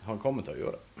 Han kommer til å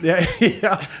gjøre det.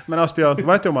 Ja, men Asbjørn,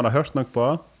 vet du om han har hørt nok på?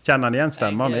 Kjenner han igjen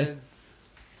stemmen min?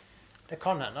 Det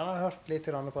kan hende han har hørt litt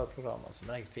på et program, altså,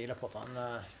 men jeg tviler på at han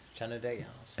kjenner deg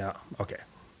igjen. Altså. Ja, ok.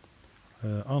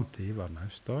 Arnt Ivar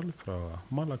Naustdal fra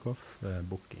Malakoff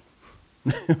Booking.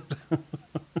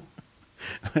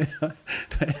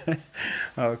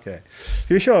 Ok.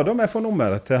 Skal vi se, da må jeg få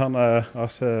nummeret til han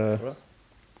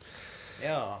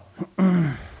Ja.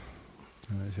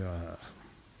 Skal vi se her.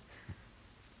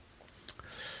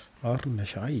 Arne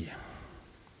Schei.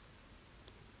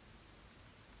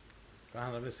 Kan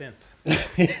hende bli sint. Jeg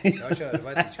vet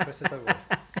ikke hvordan det går.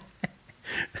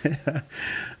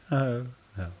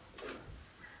 Ja.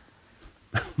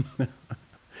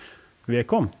 Vi er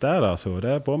kommet der, altså.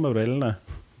 Det er på med brillene.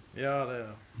 Ja, det er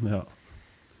det. Ja.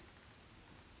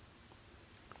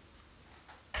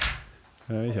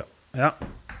 Ja.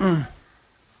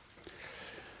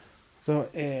 Da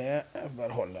jeg bare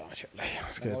holder den kjølig.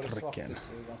 Skal jeg trykke inn. Det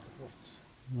er ganske flott.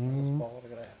 Spare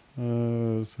greier.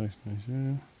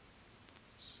 67,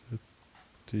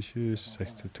 77,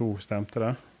 62 stemte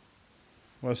det.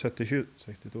 Var det 77,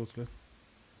 62 til slutt?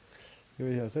 Skal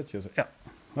vi ha 77? Ja,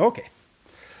 ok.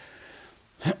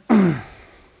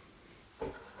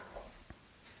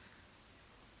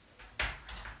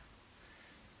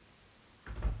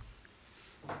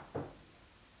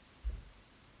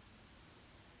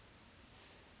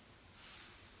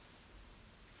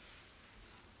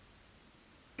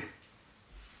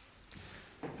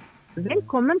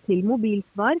 Velkommen til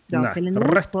mobilsvar fra Telenor.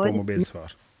 Nei, rett på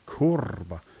mobilsvar.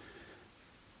 Kurva.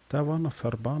 Der var han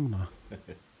forbanna.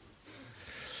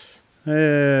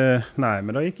 Nei,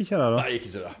 men da gikk ikke det da. Nei, gikk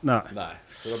ikke det. Nei.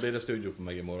 Så da blir det studio på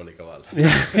meg i morgen likevel.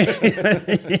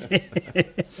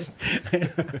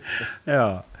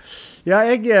 Ja,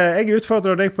 jeg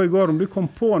utfordret deg på i går om du kom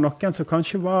på noen som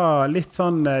kanskje var litt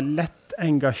sånn lett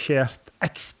engasjert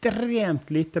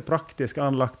ekstremt lite praktisk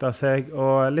anlagt av seg,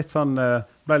 og litt sånn,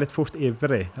 ble litt fort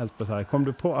ivrig, helt på seg. Kom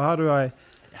du på, har du ei...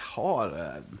 Jeg har...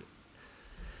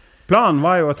 Planen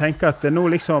var jo å tenke at nå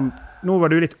var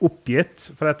du litt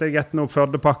oppgitt, for at nå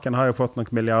Førdepakken har jo fått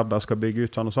noen milliarder, skal bygge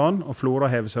ut sånn, og Flora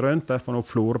hever seg rundt, derfor nå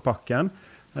Florepakken.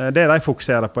 Det de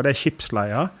fokuserer på, det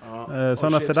skipsleier.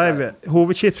 Sånn at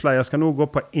hovedskipsleier skal nå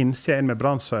gå på innsida inn med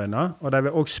brannsøyene, og de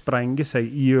vil også sprenge seg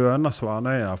gjennom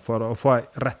Svanøya for å få en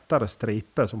rettere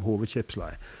stripe som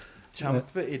hovedskipsleier.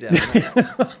 Kjempeidé.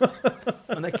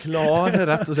 Men jeg klarer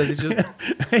rett og slett ikke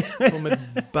som et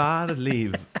bære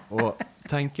liv å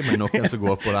tenke meg noen som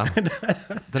går på den.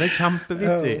 Den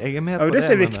kjempevittig. Jeg med på det.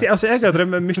 Det viktig. Altså, jeg har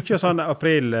drømt mye sånne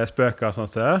aprilspøker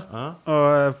sånn sted.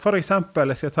 Og for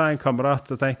eksempel, jeg skal ta en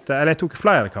kamerat og tenkte, eller jeg tok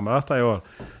flere kamerater i år,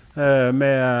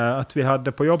 med at vi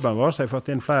hadde på jobben vår, så jeg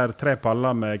fått inn 3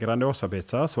 paller med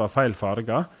Grandiosa-pizza, som var feil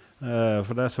farger.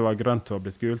 For det som var grønt var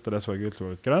blitt gult, og det som var gult var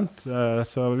blitt grønt.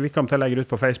 Så vi kom til å legge det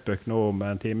ut på Facebook nå om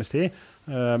en times tid.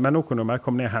 Men nå kunne jeg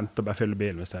komme ned og hente og bare fylle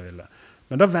bilen hvis jeg ville.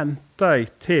 Men da ventet jeg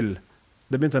til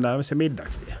det begynte å nærme seg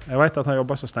middagstid. Jeg vet at han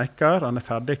jobber som snekker, han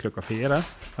ferdig 4:00.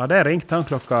 Hadde jeg ringt han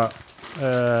 10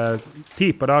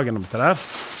 på dagen om det der,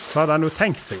 så hadde han jo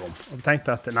tenkt seg om. Og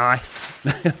tenkte at nei,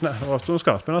 nå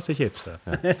skal han spille seg chips.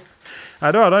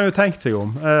 Ja, da hadde han jo tenkt seg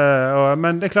om.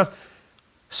 Men det klart,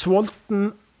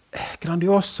 Svolten,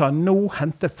 Grandiosa, nå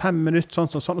henter 5 minutter, sånn,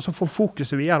 og så får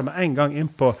fokuset videre med en gang inn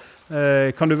på,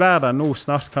 kan du være der nå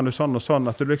snart, kan du sånn og sånn,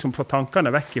 at du liksom får tankene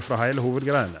vekk fra hele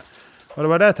hovedgreiene. Og det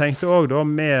var det jeg tenkte også da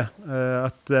med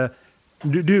at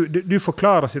du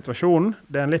forklarer situasjonen,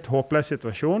 det en litt håpløs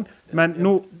situasjon, men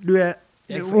nå,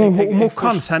 hun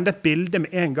kan sende et bilde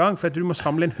med en gang, for at du må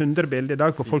samle inn 100 bilder i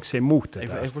dag på folk som er imot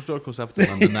det. Jeg forstår konseptet,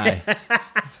 men nei.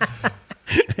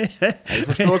 Jeg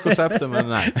forstår konseptet, men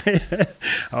nei.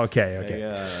 Ok.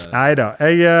 Neida,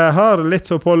 jeg har litt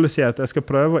så policy at jeg skal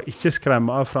prøve å ikke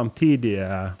skremme av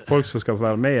fremtidige folk som skal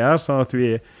være med her, sånn at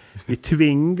vi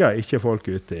tvinger ikke folk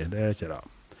ut i. Det er ikke det.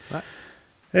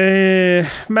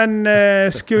 Men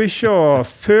skal vi se,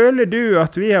 føler du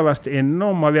at vi har vært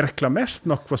innom, har vi reklamert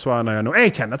nok for Svanøya nå?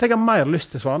 Jeg kjenner at jeg har mer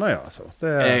lyst til Svanøya. Altså.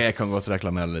 Jeg kan godt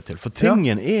reklamere litt til. For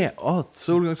tingen er at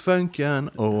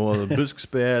Solgangsfunken og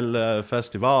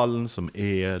Buskspelfestivalen, som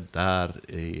er der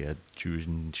i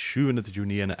 27. til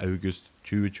 29. august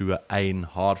 2021,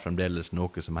 har fremdeles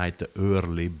noe som heter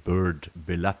Early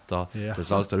Bird-billetter. Det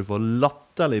salgs der du får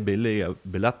latterlig billige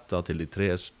billetter til de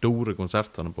 3 store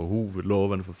konsertene på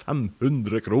hovedloven for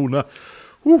 500 kroner.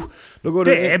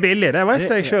 Det er billig, det vet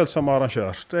jeg selv som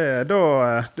arrangør.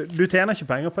 Du tjener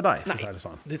ikke penger på deg, for å si det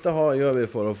sånn. Dette gjør vi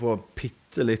for å få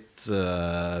bitte litt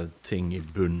ting i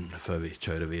bunn før vi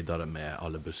kjører videre med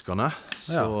alle buskene.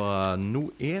 Så nå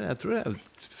er det, jeg tror det er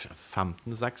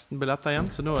 15-16 billetter igjen,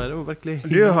 så nå er det jo virkelig...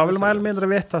 Du har vel mer eller mindre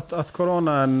vet at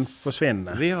koronaen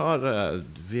forsvinner? Vi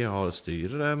har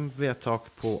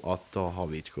styrevedtak på at da har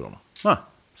vi ikke korona.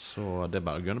 Så det er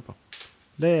bare å gønne på.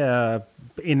 Det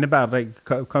innebærer,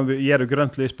 gir du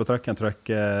grønt lys på trøkken-trøkk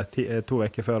 2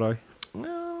 veker før også?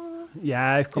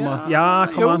 Kom an. Ja!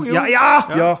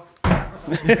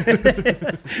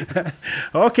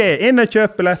 Ok, inn og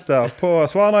kjøp billetter på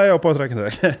Svanøya og på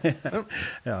trøkken-trøkk.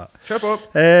 Kjør på!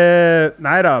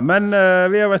 Neida, men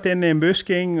vi har vært inne i en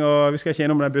busking, og vi skal ikke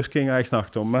innom den buskingen jeg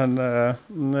snakket om, men...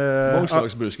 Mange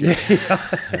slags busking.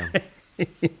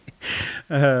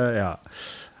 Ja.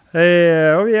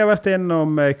 Og vi har vært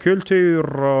innom kultur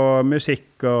og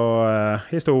musikk og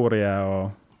historie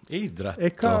og idrett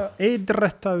har vi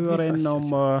vært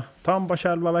innom, og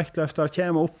Tambarskjelva vektløfter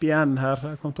kommer opp igjen her. Det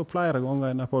har kommet opp flere ganger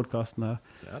i denne podcasten her.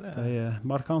 De er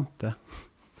markante.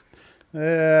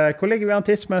 Hvor ligger vi an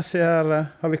tidsmessig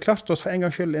her? Har vi klart oss for en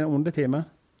gangs skyld i en ondetime?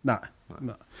 Nei.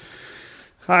 Nei,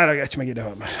 det er ikke meg i det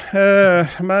høre med.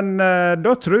 Men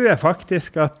da tror jeg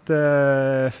faktisk at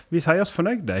vi sier oss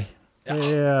fornøyd deg.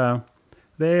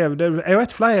 Jeg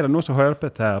vet flere nå som hører på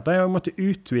dette her. De har måttet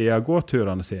utvide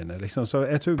gåturene sine. Liksom. Så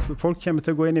jeg tror folk kommer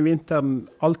til å gå inn i vinteren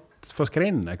alt for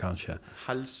skrinnende, kanskje.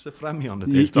 Helsefremjende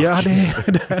tiltak. Ja, det.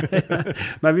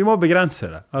 Men vi må begrense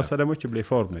det. Altså, det må ikke bli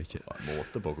for mye.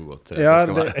 Måte på hvor godt det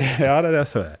skal være. Ja, det er det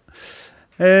så er.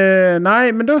 Nei,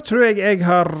 men da tror jeg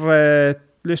har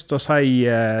lyst til å si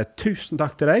tusen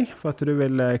takk til deg for at du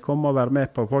ville komme og være med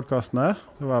på podcasten her.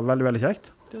 Det var veldig, veldig kjekt.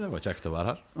 Det var kjekt å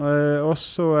være her. Og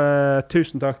så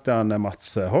tusen takk til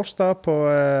Mats Horstad på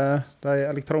de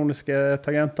elektroniske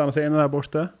tangentene sine der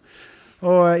borte.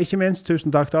 Og ikke minst tusen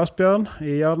takk til Asbjørn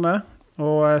i hjørnet.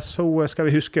 Og så skal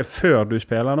vi huske før du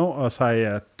spiller nå å si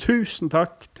tusen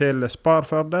takk til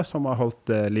Sparførde som har holdt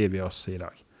liv i oss i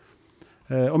dag.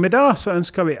 Og med det så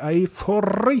ønsker vi en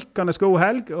forrykende god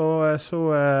helg, og så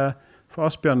får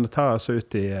Asbjørn ta oss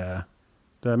ut i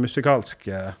det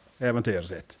musikalske eventyret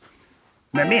sitt.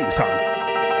 Med min sang.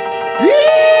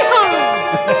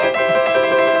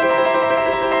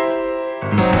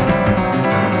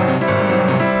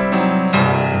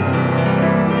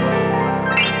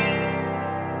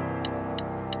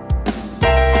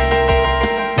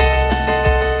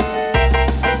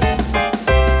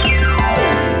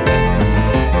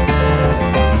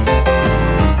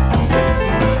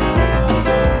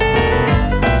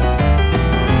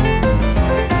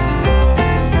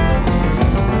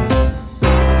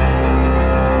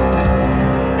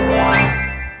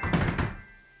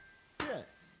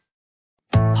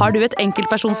 Har du et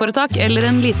enkeltpersonforetak eller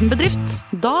en liten bedrift?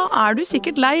 Da du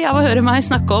sikkert lei av å høre meg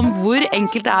snakke om hvor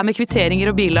enkelt det med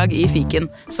kvitteringer og bilag i fiken.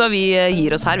 Så vi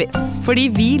gir oss her, vi. Fordi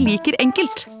vi liker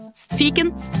enkelt.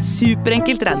 Fiken,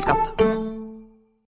 superenkelt regnskap.